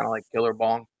 Kind of like Killer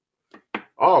Bong.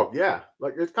 Oh yeah,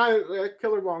 like it's kind of like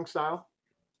Killer Bong style.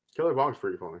 Killer Bong's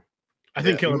pretty funny. I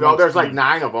think Killer Bong. There's like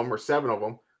 9 of them or 7 of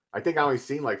them. I think I only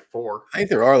seen like 4. I think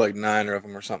there are like 9 of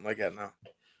them or something like that now.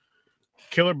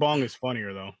 Killer Bong is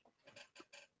funnier though.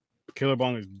 Killer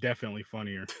Bong is definitely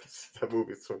funnier. That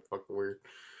movie is so fucking weird.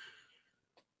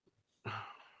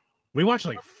 We watched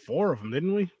like 4 of them,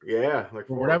 didn't we? Yeah, like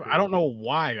 4. Whatever. I don't know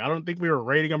why. I don't think we were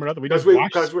rating them or nothing.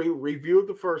 Because we reviewed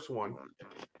the first one.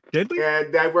 Did we?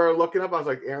 And then we're looking up. I was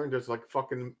like, Aaron, there's like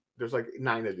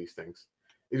 9 of these things.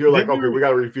 And you're like, okay, we got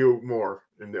to review more.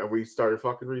 And then we started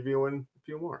fucking reviewing a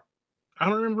few more. I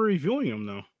don't remember reviewing them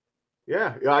though.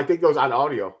 Yeah, I think it was on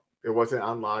audio. It wasn't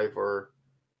on live or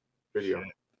video.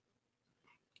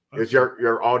 Okay. It's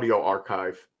your audio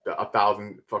archive, the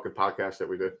 1,000 fucking podcasts that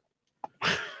we did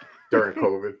during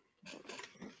COVID.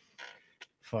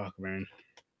 Fuck, man.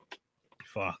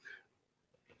 Fuck.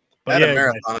 I had a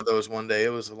marathon of those one day. It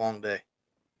was a long day.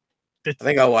 I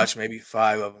think I watched maybe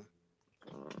 5 of them.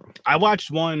 I watched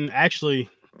one, actually,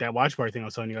 that watch party thing I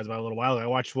was telling you guys about a little while ago. I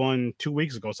watched one 2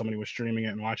 weeks ago. Somebody was streaming it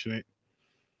and watching it.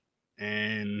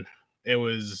 And it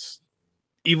was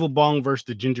Evil Bong versus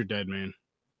the Ginger Dead Man.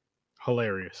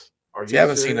 Hilarious. You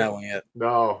haven't seen that one yet.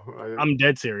 No. I'm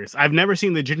dead serious. I've never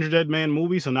seen the Ginger Dead Man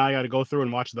movie, so now I got to go through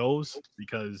and watch those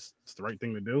because it's the right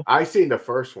thing to do. I seen the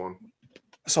first one.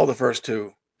 I saw the first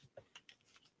 2.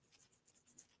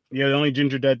 Yeah, the only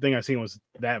Ginger Dead thing I seen was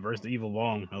that versus the Evil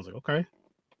Bong. I was like, okay.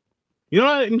 You know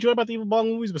what I enjoy about the Evil Bong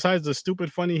movies besides the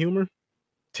stupid, funny humor?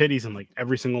 Titties in like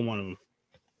every single one of them.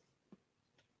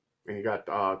 And you got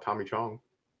Tommy Chong.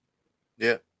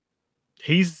 Yeah.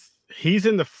 He's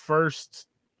in the first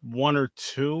 1 or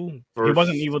 2. He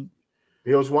wasn't evil.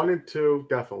 He was 1 and 2,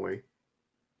 definitely.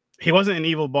 He wasn't an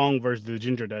Evil Bong versus the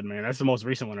Ginger Dead Man. That's the most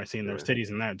recent one I've seen. There was titties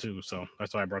in that too, so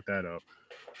that's why I brought that up.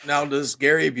 Now, does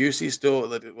Gary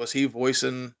Busey was he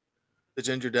voicing the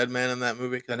Ginger Dead Man in that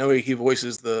movie? I know he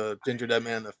voices the Ginger Dead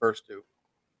Man in the first 2.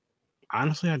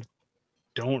 Honestly, I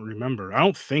don't remember. I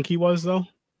don't think he was though,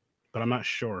 but I'm not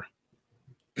sure.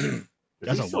 Is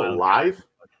he still alive?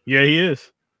 Yeah, he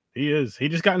is. He is. He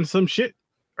just got in some shit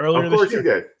earlier. Of course this year, he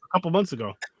did. A couple months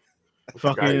ago.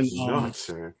 Fucking nuts,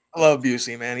 man. I love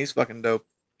Busey, man. He's fucking dope.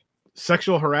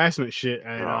 sexual harassment shit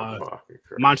at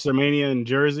Monster Mania in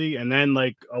Jersey, and then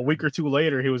like a week or two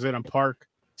later, he was in a park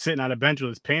sitting on a bench with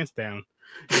his pants down.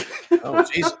 Oh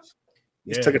Jesus!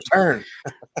 He took a turn.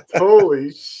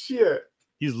 Holy shit!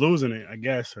 He's losing it, I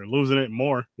guess, or losing it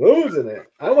more. Losing it.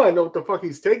 I want to know what the fuck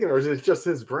he's taking, or is it just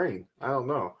his brain? I don't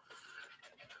know.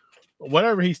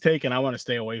 Whatever he's taking, I want to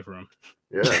stay away from him.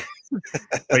 Yeah.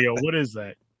 But yo, what is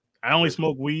that? I only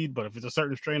smoke weed, but if it's a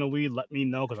certain strain of weed, let me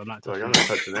know because I'm not touching. I'm not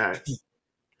touching that.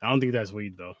 I don't think that's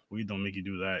weed though. Weed don't make you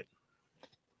do that.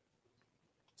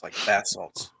 It's like bath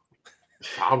salts.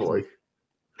 Probably.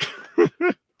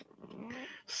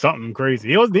 Something crazy.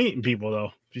 He wasn't eating people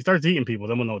though. If he starts eating people,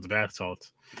 then we'll know it's bath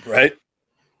salts. Right?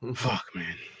 Fuck,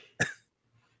 man.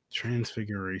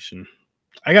 Transfiguration.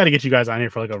 I got to get you guys on here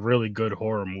for like a really good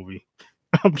horror movie.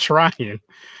 I'm trying.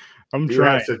 Do you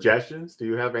have suggestions? Do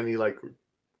you have any like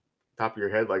top of your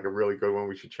head, like a really good one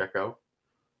we should check out?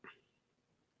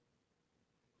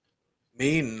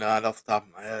 Me, not off the top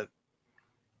of my head.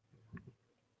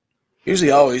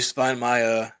 Usually, I always find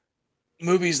my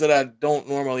movies that I don't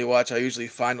normally watch. I usually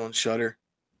find on Shudder.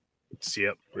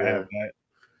 Yep. Yeah.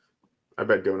 I've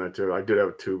been doing that too. I did have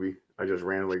a Tubi. I just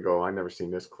randomly go. I never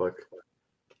seen this. Click.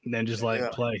 And then just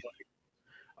play.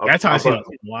 That's how I see it.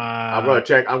 Wow. I'm gonna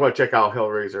check out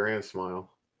Hellraiser and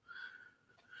Smile.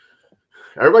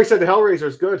 Everybody said the Hellraiser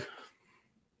is good.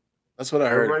 That's what I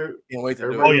heard. Can't wait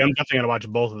to do it. Oh yeah, I'm definitely gonna watch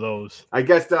both of those. I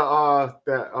guess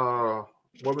that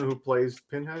woman who plays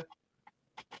Pinhead,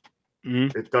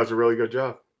 it does a really good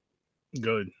job.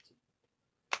 Good.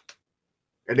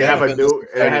 And they have a new.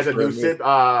 It has a new what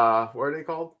are they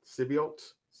called?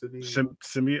 Symbiotes.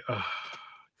 Cenobites.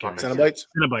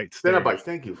 Cenobites.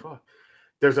 Thank you. Fuck.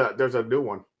 There's a new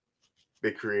one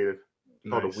they created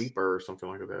called a Weeper or something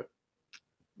like that.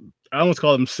 I almost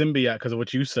call them symbiote because of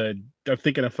what you said. I'm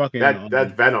thinking of fucking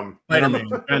that's Venom.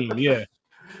 Venom, yeah.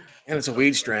 And it's a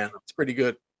weed strand. It's pretty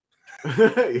good.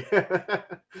 Yeah.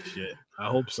 Shit. I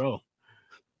hope so.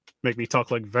 Make me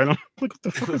talk like Venom. What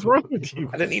the fuck is wrong with you?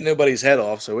 I didn't eat nobody's head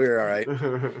off, so we were all right.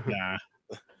 Nah.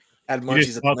 Had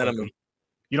munchies at the minimum.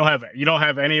 You don't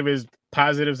have any of his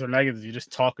positives or negatives. You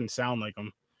just talk and sound like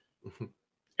him.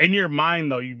 In your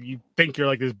mind, though, you think you're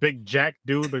like this big jack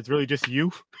dude, but it's really just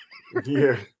you.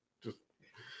 Yeah. Just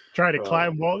try to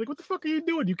climb wall. Like, what the fuck are you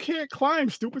doing? You can't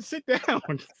climb, stupid. Sit down.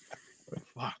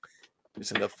 Fuck.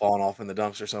 Just end up falling off in the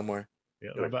dumpster somewhere.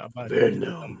 Yeah,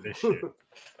 this shit.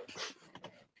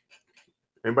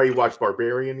 Anybody watch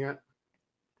Barbarian yet?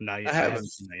 Not yet. I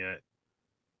haven't yet.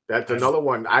 That's another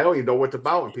one. I don't even know what it's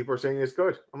about, and people are saying it's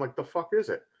good. I'm like, the fuck is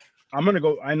it? I'm gonna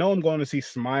go. I know I'm going to see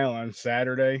Smile on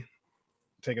Saturday.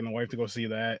 Taking the wife to go see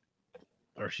that,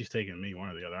 or she's taking me, one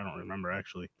or the other. I don't remember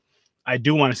actually. I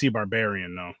do want to see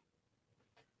Barbarian though.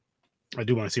 I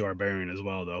do want to see Barbarian as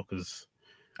well though, because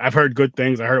I've heard good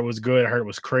things. I heard it was good. I heard it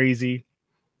was crazy.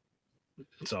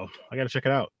 So I gotta check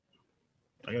it out.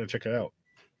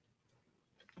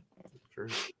 Sure.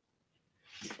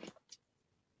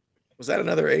 Was that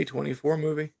another A24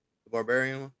 movie? The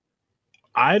Barbarian one?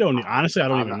 I don't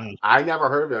even know. I never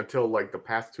heard of it until like the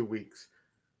past 2 weeks.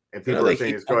 And people are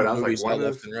saying it's good. I was like, what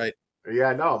is this? Right.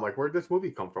 Yeah, no. I'm like, where'd this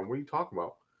movie come from? What are you talking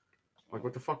about? I'm like,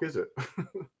 what the fuck is it?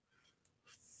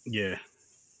 Yeah.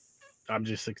 I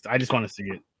just want to see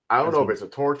it. I don't know if it's a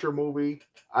torture movie.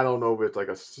 I don't know if it's like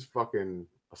a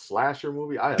slasher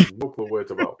movie. I have no clue what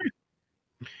it's about.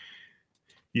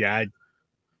 Yeah,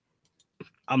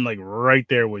 I'm like right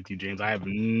there with you, James. I have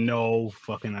no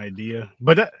fucking idea.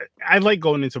 But I like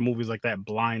going into movies like that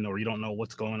blind, or you don't know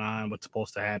what's going on, what's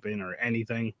supposed to happen, or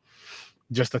anything.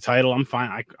 Just the title, I'm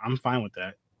fine. I'm fine with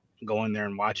that. Go in there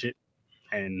and watch it,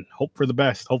 and hope for the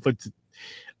best. Hope it's.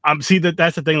 See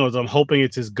that's the thing is I'm hoping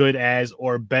it's as good as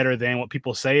or better than what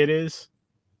people say it is.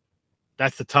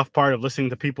 That's the tough part of listening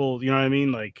to people. You know what I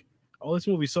mean? Like, oh, this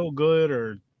movie's so good,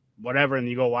 or whatever, and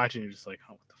you go watch it, and you're just like,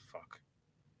 oh, what the fuck?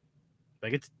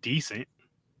 Like, it's decent.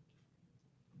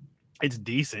 It's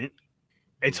decent.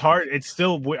 It's hard. It's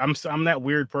still. I'm that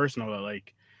weird person that,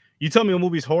 like, you tell me a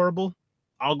movie's horrible,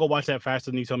 I'll go watch that faster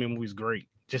than you tell me a movie's great.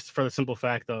 Just for the simple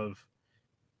fact of,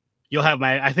 you'll have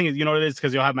my. I think you know what it is,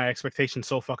 because you'll have my expectations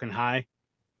so fucking high,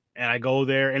 and I go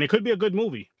there, and it could be a good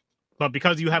movie, but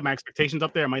because you have my expectations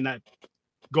up there, it might not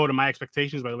go to my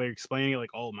expectations by the way you're explaining it. Like,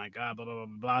 oh my god, blah blah blah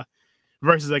blah blah.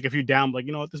 Versus like if you down, like,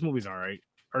 you know what, this movie's all right.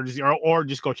 Or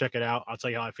just go check it out. I'll tell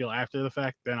you how I feel after the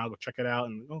fact. Then I'll go check it out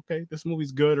and okay, this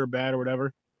movie's good or bad or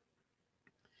whatever.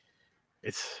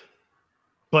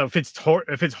 But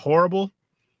if it's horrible,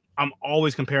 I'm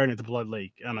always comparing it to Blood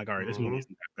Lake. I'm like, all right, this movie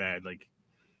isn't that bad. Like,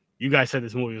 you guys said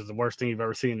this movie was the worst thing you've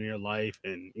ever seen in your life,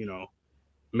 and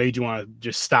made you want to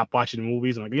just stop watching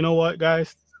movies. I'm like, you know what,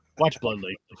 guys, Watch Blood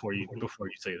Lake before you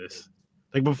say this.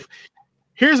 Like,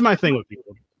 here's my thing with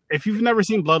people: if you've never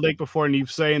seen Blood Lake before and you're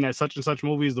saying that such and such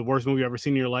movie is the worst movie you've ever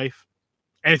seen in your life,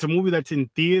 and it's a movie that's in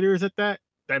theaters that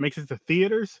makes it to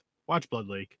theaters, watch Blood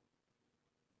Lake,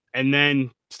 and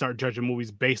then start judging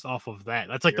movies based off of that.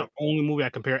 That's like the only movie I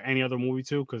compare any other movie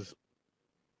to, because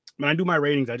when I do my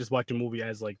ratings, I just watch a movie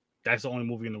as like that's the only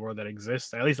movie in the world that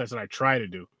exists. At least that's what I try to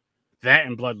do. That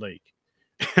and Blood Lake.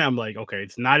 I'm like, okay,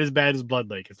 it's not as bad as Blood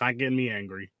Lake. It's not getting me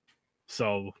angry.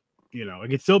 So, you know, it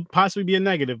could still possibly be a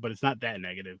negative, but it's not that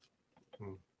negative.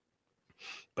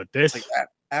 But this, like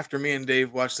after me and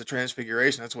Dave watched The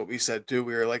Transfiguration, that's what we said too.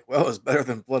 We were like, well, it's better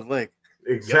than Blood Lake.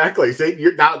 Exactly. Yep. See,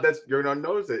 you're gonna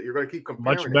notice it. You're gonna keep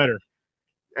comparing. Much better.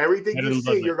 Everything better you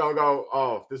see, you're gonna go,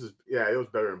 oh, this is it was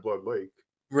better than Blood Lake.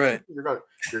 Right. You're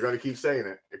gonna keep saying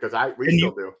it because we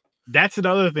still do. That's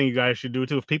another thing you guys should do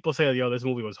too. If people say, yo, this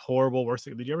movie was horrible,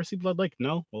 did you ever see Blood Lake?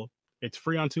 No. Well, it's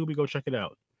free on Tubi. Go check it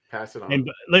out. Pass it on. And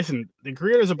listen, the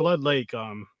creators of Blood Lake,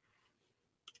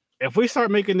 if we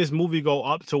start making this movie go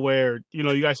up to where, you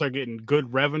know, you guys start getting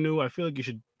good revenue, I feel like you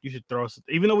should throw us,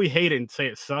 even though we hate it and say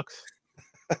it sucks.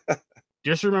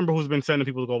 Just remember who's been sending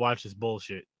people to go watch this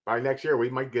bullshit. By next year, we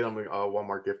might get them a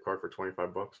Walmart gift card for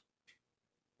 $25.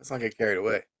 Let's not get carried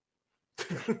away.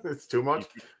 It's too much.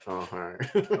 Oh, all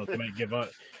right. They might give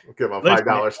up. We'll give them a $5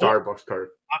 Starbucks card.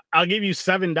 I'll give you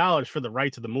 $7 for the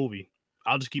rights of the movie.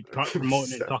 I'll just keep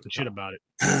promoting it and talking shit about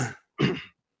it.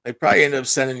 They probably end up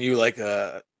sending you like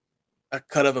a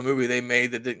cut of a movie they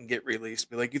made that didn't get released.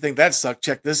 Be like, you think that sucked?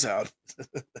 Check this out.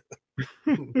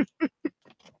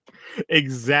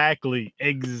 Exactly.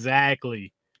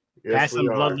 Yes, Pass some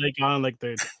Blood Lake on like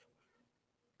the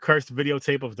cursed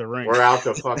videotape of The Ring. We're out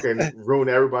to fucking ruin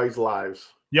everybody's lives.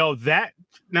 Yo,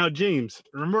 now, James,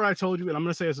 remember I told you, and I'm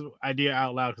gonna say this idea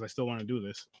out loud because I still want to do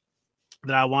this,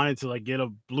 that I wanted to like get a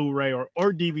Blu-ray or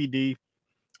DVD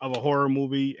of a horror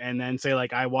movie and then say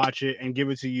like I watch it and give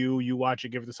it to you watch it,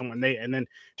 give it to someone, and then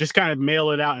just kind of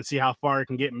mail it out and see how far it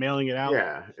can get mailing it out.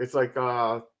 Yeah, it's like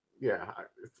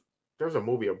there's a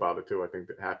movie about it too, I think,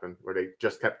 that happened where they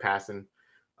just kept passing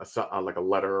like a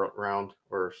letter around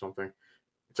or something.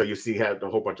 So you see, had a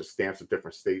whole bunch of stamps of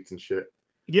different states and shit.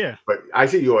 Yeah. But I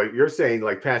see you're saying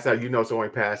like pass out,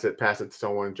 someone pass it to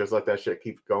someone, just let that shit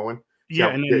keep going. Yeah,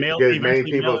 and then get as many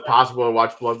people as possible to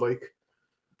watch Blood Lake.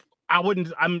 I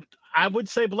would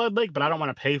say Blood Lake, but I don't want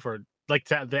to pay for like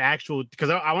the actual, because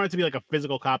I want it to be like a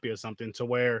physical copy of something, to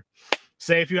where,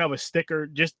 say if you have a sticker,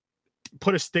 just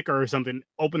put a sticker or something,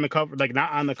 open the cover, like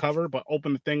not on the cover, but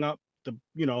open the thing up to,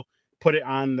 you know, put it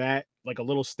on that, like a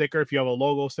little sticker. If you have a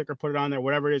logo sticker, put it on there,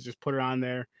 whatever it is, just put it on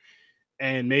there,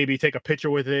 and maybe take a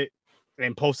picture with it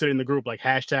and post it in the group, like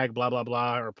hashtag blah blah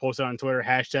blah, or post it on Twitter,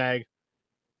 hashtag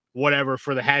whatever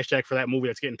for the hashtag for that movie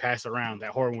that's getting passed around,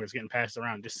 that horror movie that's getting passed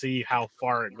around, just see how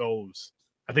far it goes.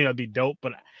 I think that'd be dope,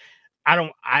 but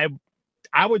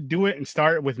I would do it and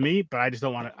start it with me, but I just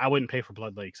don't want to. I wouldn't pay for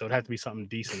Blood Lake, so it'd have to be something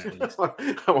decent at least.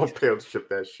 I won't pay to ship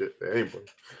that shit to anybody.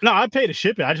 No, I'd pay to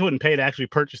ship it. I just wouldn't pay to actually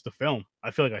purchase the film.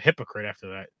 I feel like a hypocrite after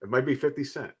that. It might be 50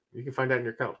 cents. You can find that on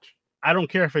your couch. I don't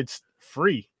care if it's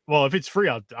free. Well, if it's free,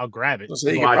 I'll grab it. So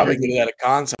you can probably get it at a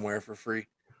con somewhere for free.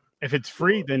 If it's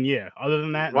free, then yeah. Other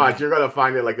than that, watch, you're gonna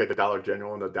find it like at the Dollar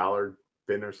General in the dollar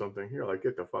bin or something. You're like,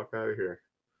 get the fuck out of here.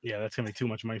 Yeah, that's gonna be too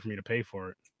much money for me to pay for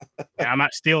it. I'm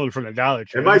not stealing from the Dollar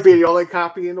Tree. It might be the only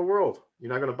copy in the world.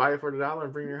 You're not gonna buy it for $1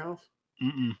 and bring it to your house.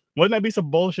 Wouldn't that be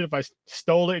some bullshit if I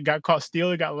stole it, got caught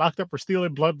stealing, got locked up for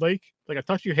stealing Blood Lake? Like, I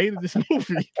thought you hated this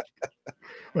movie.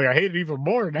 Like, I hate it even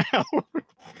more now.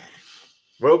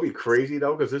 Well, it'd be crazy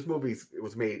though, because this movie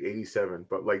was made 87,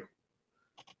 but like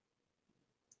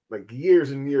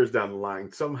years and years down the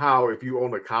line, somehow if you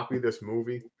own a copy of this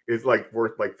movie, it's like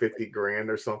worth like $50,000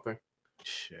 or something.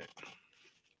 Shit,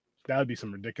 that would be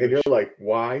some ridiculous. And you're like,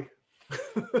 why?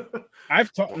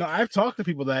 I've talked to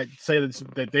people that say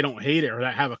that they don't hate it or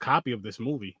that have a copy of this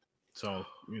movie. So,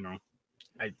 you know,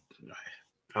 I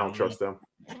don't trust them.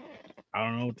 I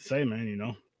don't know what to say, man. You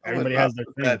know, everybody has their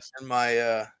things. That's in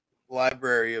my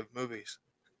library of movies.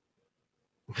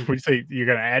 What do you say? You're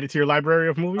gonna add it to your library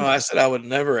of movies? No, I said I would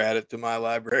never add it to my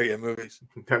library of movies.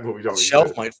 That movie don't. The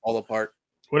shelf might fall apart.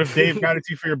 What if Dave got it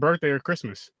to you for your birthday or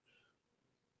Christmas?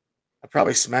 I'd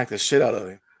probably smack the shit out of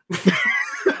him.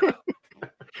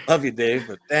 Love you, Dave,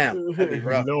 but damn, that'd be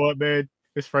rough. You know what, man?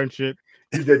 It's friendship.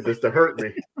 You did this to hurt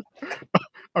me.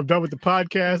 I'm done with the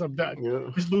podcast. I'm done. Yeah.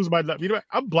 Just lose my love. You know what?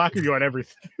 I'm blocking you on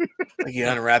everything. Like you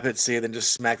unwrap it, see it, then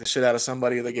just smack the shit out of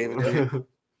somebody that gave it to you. I'm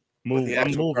moving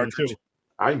cartridge. too.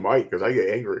 I might, because I get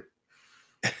angry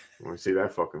when I see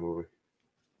that fucking movie.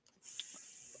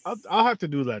 I'll have to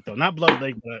do that though. Not Blood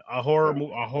Lake, but a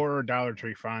horror Dollar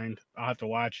Tree find. I'll have to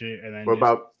watch it and then. What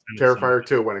about Terrifier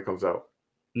 2 when it comes out?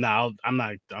 No, I'm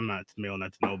not mailing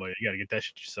that to nobody. You got to get that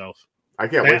shit yourself. I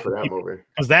can't wait for that movie.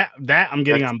 Because that I'm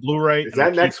getting on Blu-ray. Is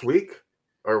that next week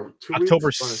or 2 weeks?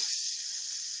 October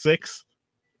 6th.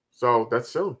 So that's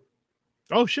soon.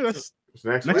 Oh shit, that's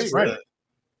next week. Friday.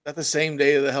 That the same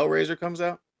day the Hellraiser comes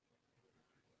out?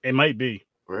 It might be.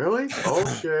 Really?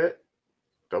 Oh shit.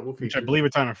 Double feature. I believe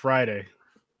it's on a Friday.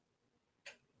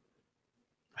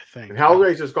 I think. And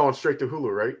Hellraiser's going straight to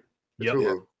Hulu, right? Yep.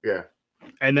 Hulu. Yeah.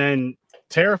 And then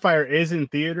Terrifier is in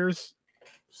theaters.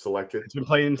 Selected. It's been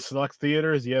playing in select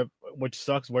theaters, yeah, which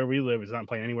sucks. Where we live, it's not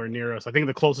playing anywhere near us. I think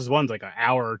the closest one's like an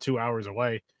hour or 2 hours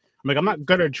away. I'm like, I'm not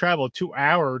gonna travel 2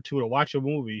 hours or 2 to watch a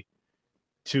movie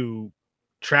to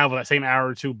travel that same hour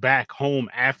or 2 back home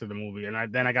after the movie,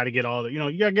 and then I got to get all the,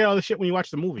 you gotta get all the shit when you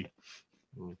watch the movie.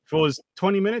 If it was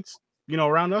 20 minutes,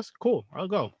 around us, cool, I'll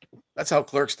go. That's how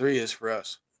Clerks 3 is for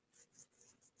us.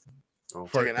 Oh,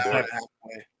 it's like an hour and a half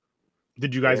away.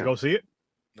 Did you guys go see it?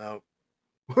 No.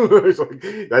 It's like,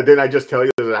 didn't I just tell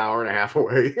you it's an hour and a half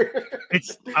away?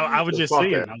 I was just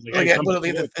seeing. I was like,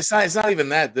 it's not even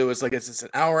that, though. It's like it's an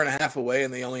hour and a half away,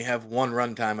 and they only have one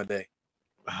runtime a day.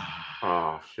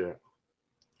 Oh shit!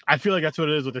 I feel like that's what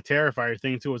it is with the Terrifier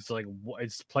thing too. It's like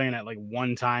it's playing at like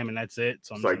one time and that's it.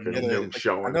 So it's like the noon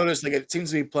showing. I noticed like it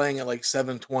seems to be playing at like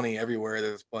 7:20 everywhere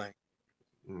that it's playing.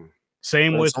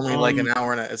 Same with it's only like an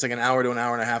hour it's like an hour to an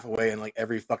hour and a half away in like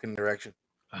every fucking direction.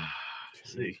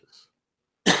 See.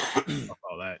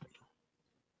 All that.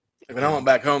 Like when I went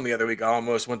back home the other week, I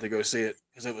almost went to go see it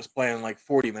because it was playing like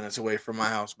 40 minutes away from my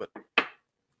house, but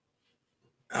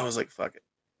I was like, fuck it.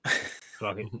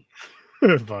 Fuck it.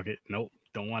 Fuck it. Nope.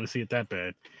 Don't want to see it that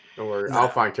bad. Don't worry. I'll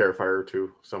find Terrifier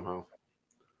 2 somehow.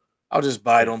 I'll just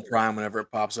buy it on Prime whenever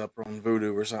it pops up or on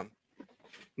Vudu or something.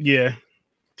 Yeah.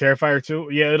 Terrifier 2.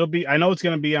 Yeah, it'll be. I know it's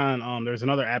going to be on. There's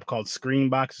another app called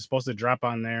Screenbox. It's supposed to drop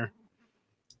on there.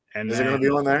 And is it going to be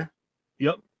on there?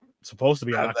 Yep. Supposed to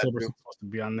be on October. Supposed to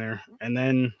be on there. And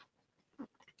then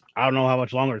I don't know how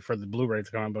much longer for the Blu-ray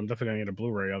to come on, but I'm definitely going to get a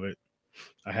Blu-ray of it.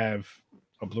 I have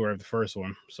a Blu-ray of the first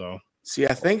one. So. See,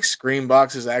 I think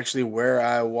Screenbox is actually where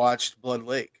I watched Blood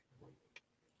Lake.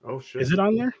 Oh, shit. Is it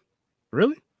on there?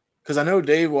 Really? Because I know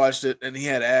Dave watched it and he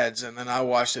had ads, and then I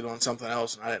watched it on something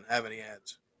else and I didn't have any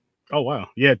ads. Oh, wow.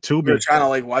 Yeah, Tubi. We were trying to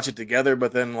like watch it together,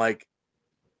 but then like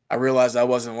I realized I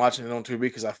wasn't watching it on Tubi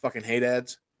because I fucking hate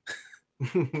ads.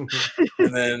 And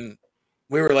then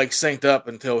we were like synced up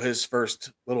until his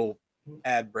first little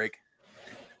ad break.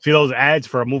 See, those ads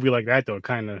for a movie like that, though,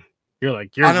 kind of, you're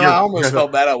like, I almost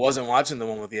felt bad I wasn't watching the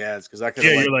one with the ads because I could.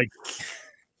 Yeah,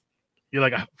 you're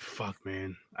like, oh, fuck,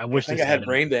 man. I wish I had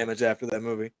brain damage after that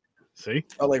movie. See,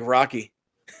 I like Rocky.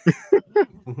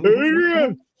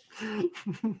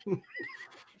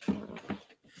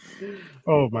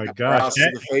 Oh my gosh,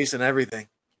 the face and everything.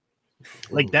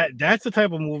 Like that's the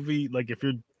type of movie. Like if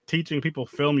you're teaching people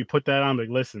film, you put that on. Like,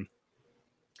 listen,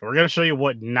 we're gonna show you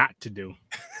what not to do.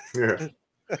 Yeah,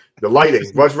 the lighting.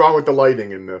 What's wrong with the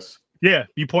lighting in this? Yeah,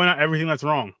 you point out everything that's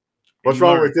wrong. What's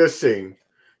wrong with this scene?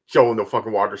 Showing the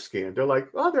fucking water skin. They're like,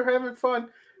 oh, they're having fun.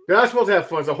 They're not supposed to have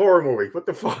fun. It's a horror movie. What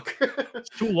the fuck? It's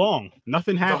too long.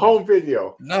 Nothing happened. It's a home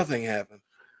video. Nothing happened.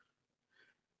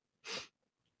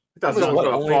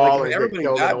 Everybody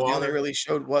died. They only really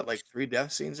showed like 3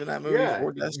 death scenes in that movie. Yeah,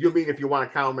 4 death you mean if you want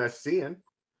to count them as seeing?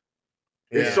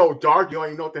 Yeah. It's so dark, you don't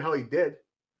even know what the hell he did.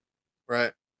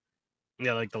 Right.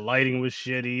 Yeah, like the lighting was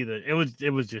shitty. It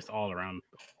was just all around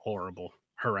horrible,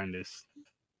 horrendous.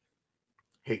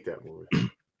 Hate that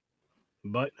movie.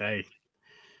 But hey,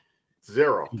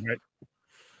 0. Right.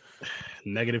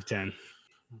 -10.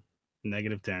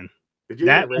 -10. Did you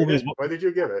rate it? What did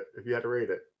you give it if you had to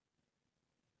rate it?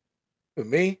 With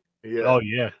me? Yeah. Oh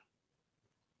yeah.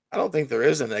 I don't think there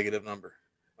is a negative number.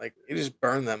 Like you just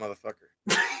burn that motherfucker.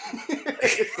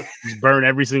 Just burn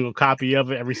every single copy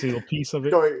of it, every single piece of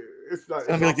it. No, it's not. It's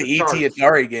gonna be like the ET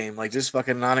Atari game, like just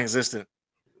fucking non-existent.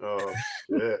 Oh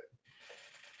shit.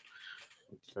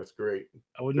 That's great.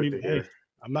 I wouldn't be. Hey,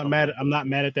 I'm not mad. I'm not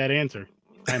mad at that answer.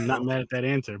 I'm not mad at that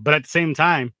answer. But at the same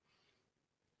time,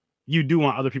 you do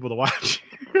want other people to watch.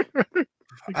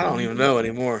 I don't even know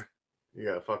anymore. You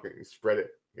gotta fucking spread it.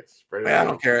 Spread it. Man, I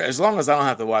don't care. As long as I don't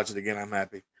have to watch it again, I'm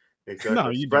happy. Exactly. No,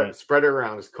 you spread it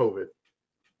around. It's COVID.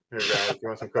 Here, guys, you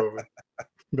want some COVID?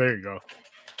 There you go.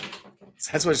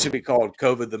 That's what it should be called,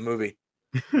 COVID the movie.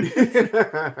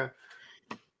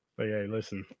 But yeah,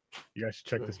 listen, you guys should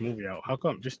check this movie out. How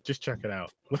come? Just check it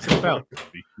out. What's it about?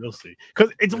 You'll see.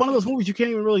 Because it's one of those movies you can't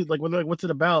even really like. What's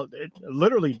it about?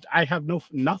 Literally, I have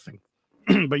nothing.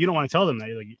 But you don't want to tell them that.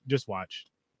 You're like, just watch.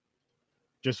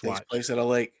 Just watch. Takes place at a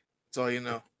lake. That's all you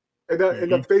know. And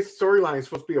the base storyline is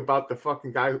supposed to be about the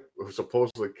fucking guy who's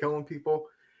supposedly killing people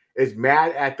is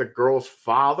mad at the girl's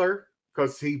father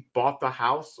because he bought the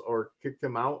house or kicked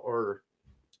him out, or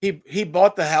he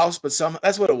bought the house, but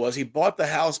that's what it was. He bought the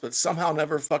house, but somehow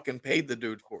never fucking paid the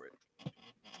dude for it.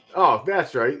 Oh,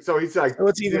 that's right. So he's like, so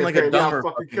it's even like a dumber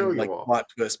fucking kill you all. plot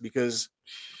twist, because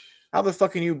how the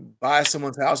fuck can you buy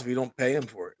someone's house if you don't pay him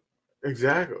for it?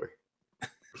 Exactly.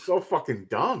 So fucking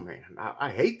dumb, man. I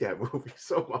hate that movie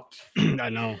so much. I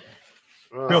know.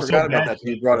 I forgot about that.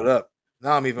 You brought it up.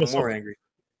 Now I'm even more angry.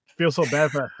 Feel so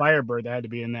bad for that Firebird that had to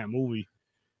be in that movie.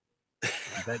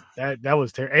 that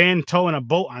was terrible. And towing a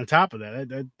boat on top of that.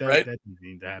 That didn't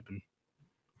need to happen.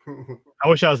 I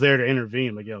wish I was there to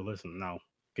intervene. Like, yo, listen, no,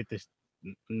 get this.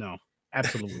 No,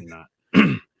 absolutely not.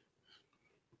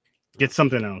 Get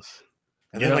something else.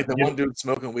 And then, one dude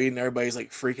smoking weed, and everybody's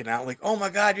like freaking out, like, "Oh my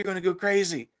god, you're gonna go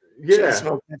crazy!" Yeah,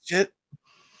 smoke that shit.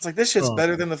 It's like, this shit's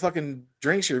better than the fucking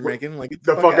drinks you're making. Like,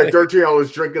 the fucking dirty owl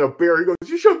is drinking a beer. He goes,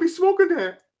 "You shouldn't be smoking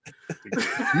that.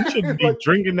 You shouldn't be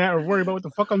drinking that or worry about what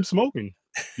the fuck I'm smoking.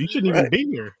 You shouldn't even be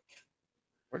here.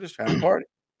 We're just trying to party."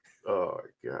 Oh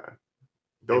my god,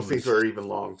 those scenes are even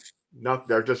long.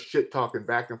 They're just shit talking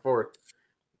back and forth.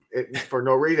 For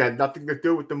no reason. It had nothing to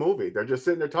do with the movie. They're just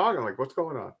sitting there talking like, what's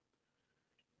going on?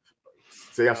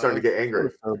 See, I'm starting to get angry.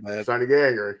 I'm starting to get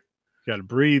angry. You gotta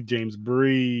breathe, James.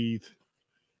 Breathe.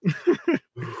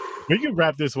 We can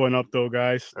wrap this one up though,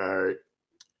 guys. All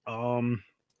right.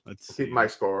 Let's keep my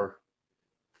score.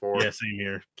 4. Yeah, same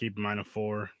here. Keep mine a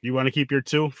 4. You want to keep your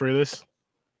 2 for this?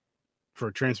 For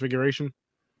Transfiguration?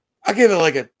 I give it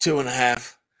like a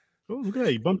 2.5. Oh, look at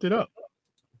that. You bumped it up.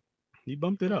 You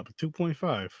bumped it up.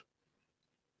 2.5.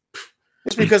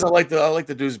 Just because I like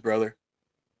the dude's brother.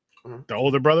 The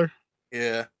older brother?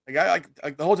 Yeah.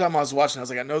 Like the whole time I was watching, I was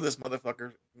like, I know this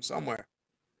motherfucker from somewhere.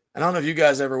 I don't know if you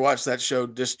guys ever watched that show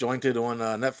Disjointed on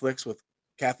Netflix with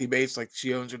Kathy Bates, like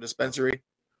she owns her dispensary.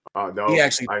 No. He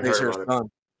actually plays her son.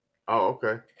 Oh,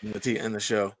 okay. In the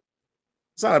show.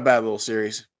 It's not a bad little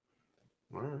series.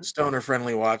 Right. Stoner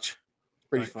friendly watch.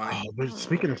 Pretty funny. Oh,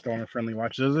 speaking of stoner friendly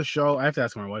watch, there's a show. I have to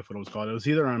ask my wife what it was called. It was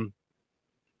either on,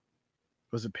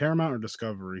 was it Paramount or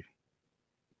Discovery?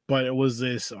 But it was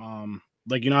this,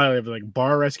 like, you know how they have like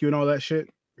bar rescue and all that shit?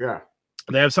 Yeah.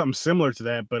 They have something similar to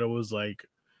that, but it was like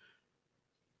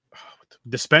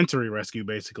dispensary rescue,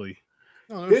 basically.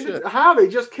 Oh, no how they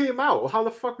just came out? How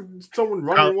the fuck is someone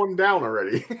running one down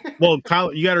already? Well,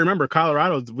 you got to remember,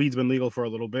 Colorado's weed's been legal for a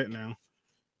little bit now.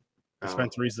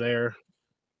 Dispensaries there.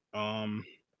 How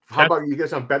about you get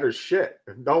some better shit?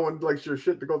 If no one likes your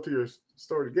shit, to go to your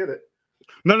store to get it.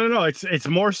 No. It's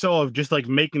more so of just like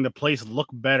making the place look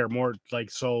better, more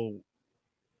like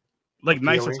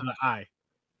nicer to the eye,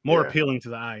 more appealing to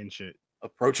the eye and shit.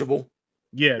 Approachable.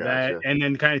 Yeah, gotcha. That, and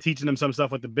then kind of teaching them some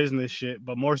stuff with the business shit,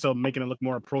 but more so making it look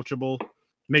more approachable,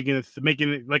 making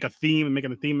it like a theme and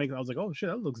making the theme. I was like, oh shit,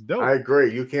 that looks dope. I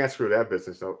agree. You can't screw that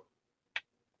business up.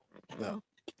 No.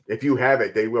 If you have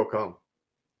it, they will come.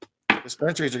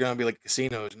 Dispensaries are gonna be like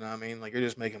casinos, you know what I mean? Like, you're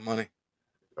just making money.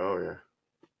 Oh yeah.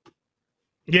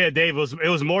 Yeah, Dave, it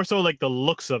was more so like the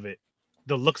looks of it.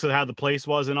 The looks of how the place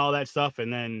was and all that stuff,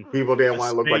 and then people didn't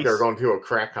want to look like they were going to a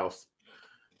crack house.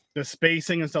 The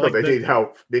spacing and stuff like that. They need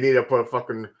help. They need to put a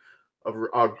fucking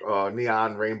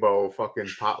neon rainbow fucking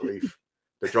pot leaf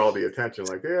to draw the attention.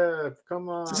 Like, yeah, come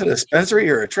on. Is this a dispensary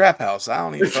or a trap house? I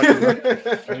don't even fucking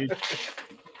know.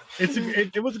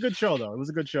 It was a good show though. It was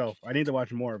a good show. I need to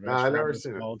watch more of it. I've never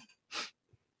seen it.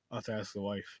 I'll have to ask the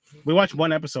wife. We watched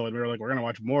one episode and we were like, we're gonna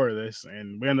watch more of this,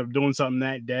 and we ended up doing something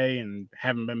that day and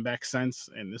haven't been back since.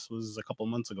 And this was a couple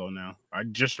months ago now. I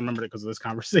just remembered it because of this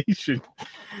conversation.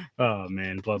 Oh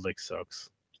man, Blood Lake sucks.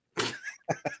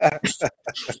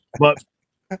 But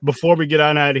before we get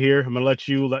on out of here, I'm gonna let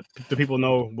the people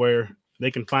know where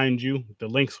they can find you. The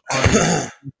links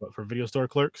are for Video Store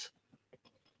Clerks.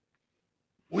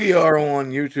 We are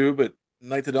on YouTube at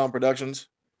Night to Dawn Productions.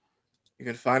 You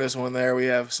can find us on there. We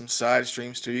have some side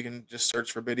streams too. You can just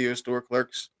search for Video Store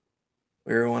Clerks.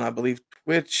 We're on, I believe,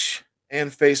 Twitch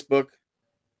and Facebook.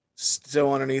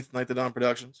 Still underneath Night to Dawn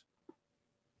Productions.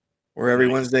 We're every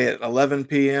Wednesday at 11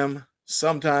 p.m.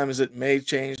 Sometimes it may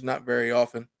change, not very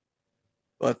often.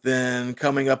 But then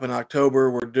coming up in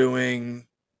October, we're doing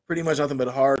pretty much nothing but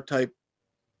hard type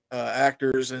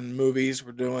actors and movies.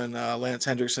 We're doing Lance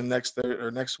Hendrickson next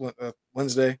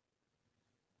Wednesday.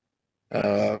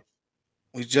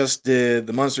 We just did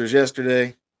The Munsters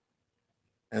yesterday.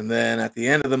 And then at the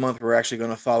end of the month, we're actually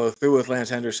going to follow through with Lance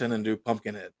Henderson and do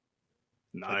Pumpkinhead.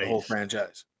 Nice. The whole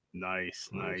franchise. Nice.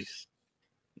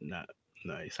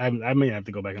 Nice. I may have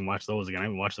to go back and watch those again. I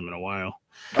haven't watched them in a while.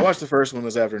 I watched the first one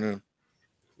this afternoon.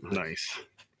 Nice.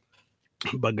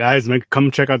 But guys,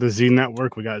 come check out the Z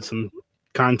Network. We got some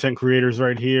content creators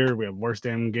right here. We have Worst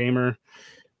Damn Gamer,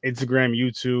 Instagram,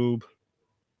 YouTube,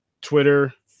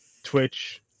 Twitter,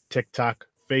 Twitch, TikTok,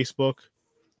 Facebook,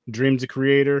 Dreams a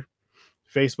Creator,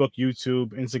 Facebook,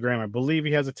 YouTube, Instagram. I believe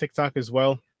he has a TikTok as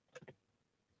well.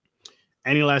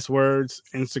 Any last words?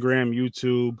 Instagram,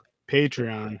 YouTube,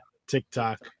 Patreon,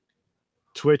 TikTok,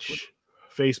 Twitch,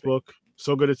 Facebook,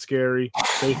 So Good It's Scary,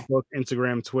 Facebook,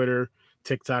 Instagram, Twitter,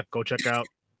 TikTok. Go check out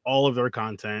all of their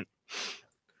content.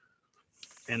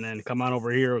 And then come on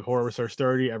over here with Horror Research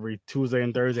 30 every Tuesday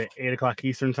and Thursday at 8 o'clock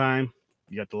Eastern time.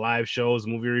 You got the live shows,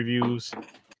 movie reviews,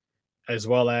 as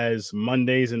well as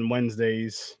Mondays and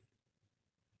Wednesdays.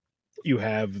 You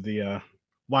have the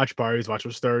watch parties, Watch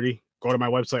What's 30. Go to my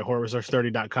website,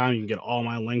 horrorresearch30.com. You can get all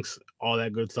my links, all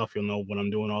that good stuff. You'll know what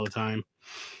I'm doing all the time.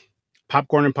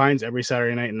 Popcorn and Pines every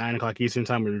Saturday night at 9 o'clock Eastern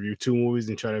time. We review 2 movies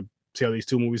and try to see how these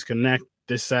 2 movies connect.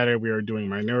 This Saturday, we are doing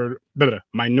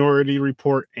Minority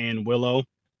Report and Willow.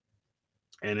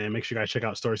 And then make sure you guys check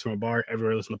out Stories from a Bar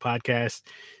everywhere you listen to podcasts,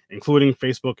 including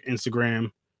Facebook, Instagram,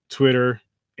 Twitter,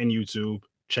 and YouTube.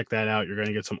 Check that out. You're going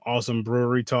to get some awesome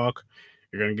brewery talk.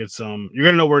 You're going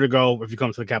to know where to go if you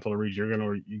come to the Capital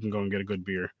Region. You can go and get a good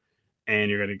beer. And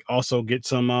you're going to also get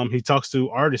some, he talks to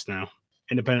artists now,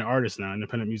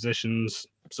 independent musicians.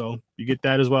 So you get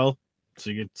that as well. So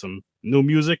you get some new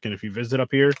music. And if you visit up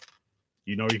here,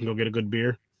 you know you can go get a good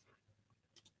beer.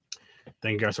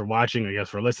 Thank you guys for watching. Thank you guys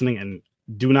for listening. And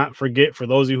do not forget, for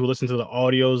those of you who listen to the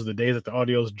audios, the days that the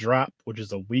audios drop, which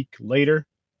is a week later,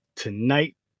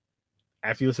 tonight,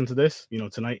 after you listen to this,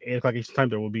 tonight, 8 o'clock each time,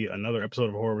 there will be another episode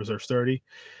of Horror Research 30.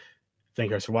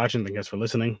 Thank you guys for watching. Thank you guys for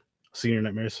listening. See you in your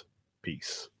nightmares.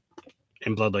 Peace.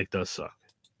 And Blood Lake does suck.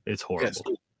 It's horrible.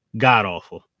 Yes. God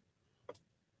awful.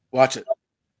 Watch it.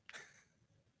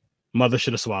 Mother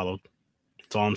should have swallowed. That's all I'm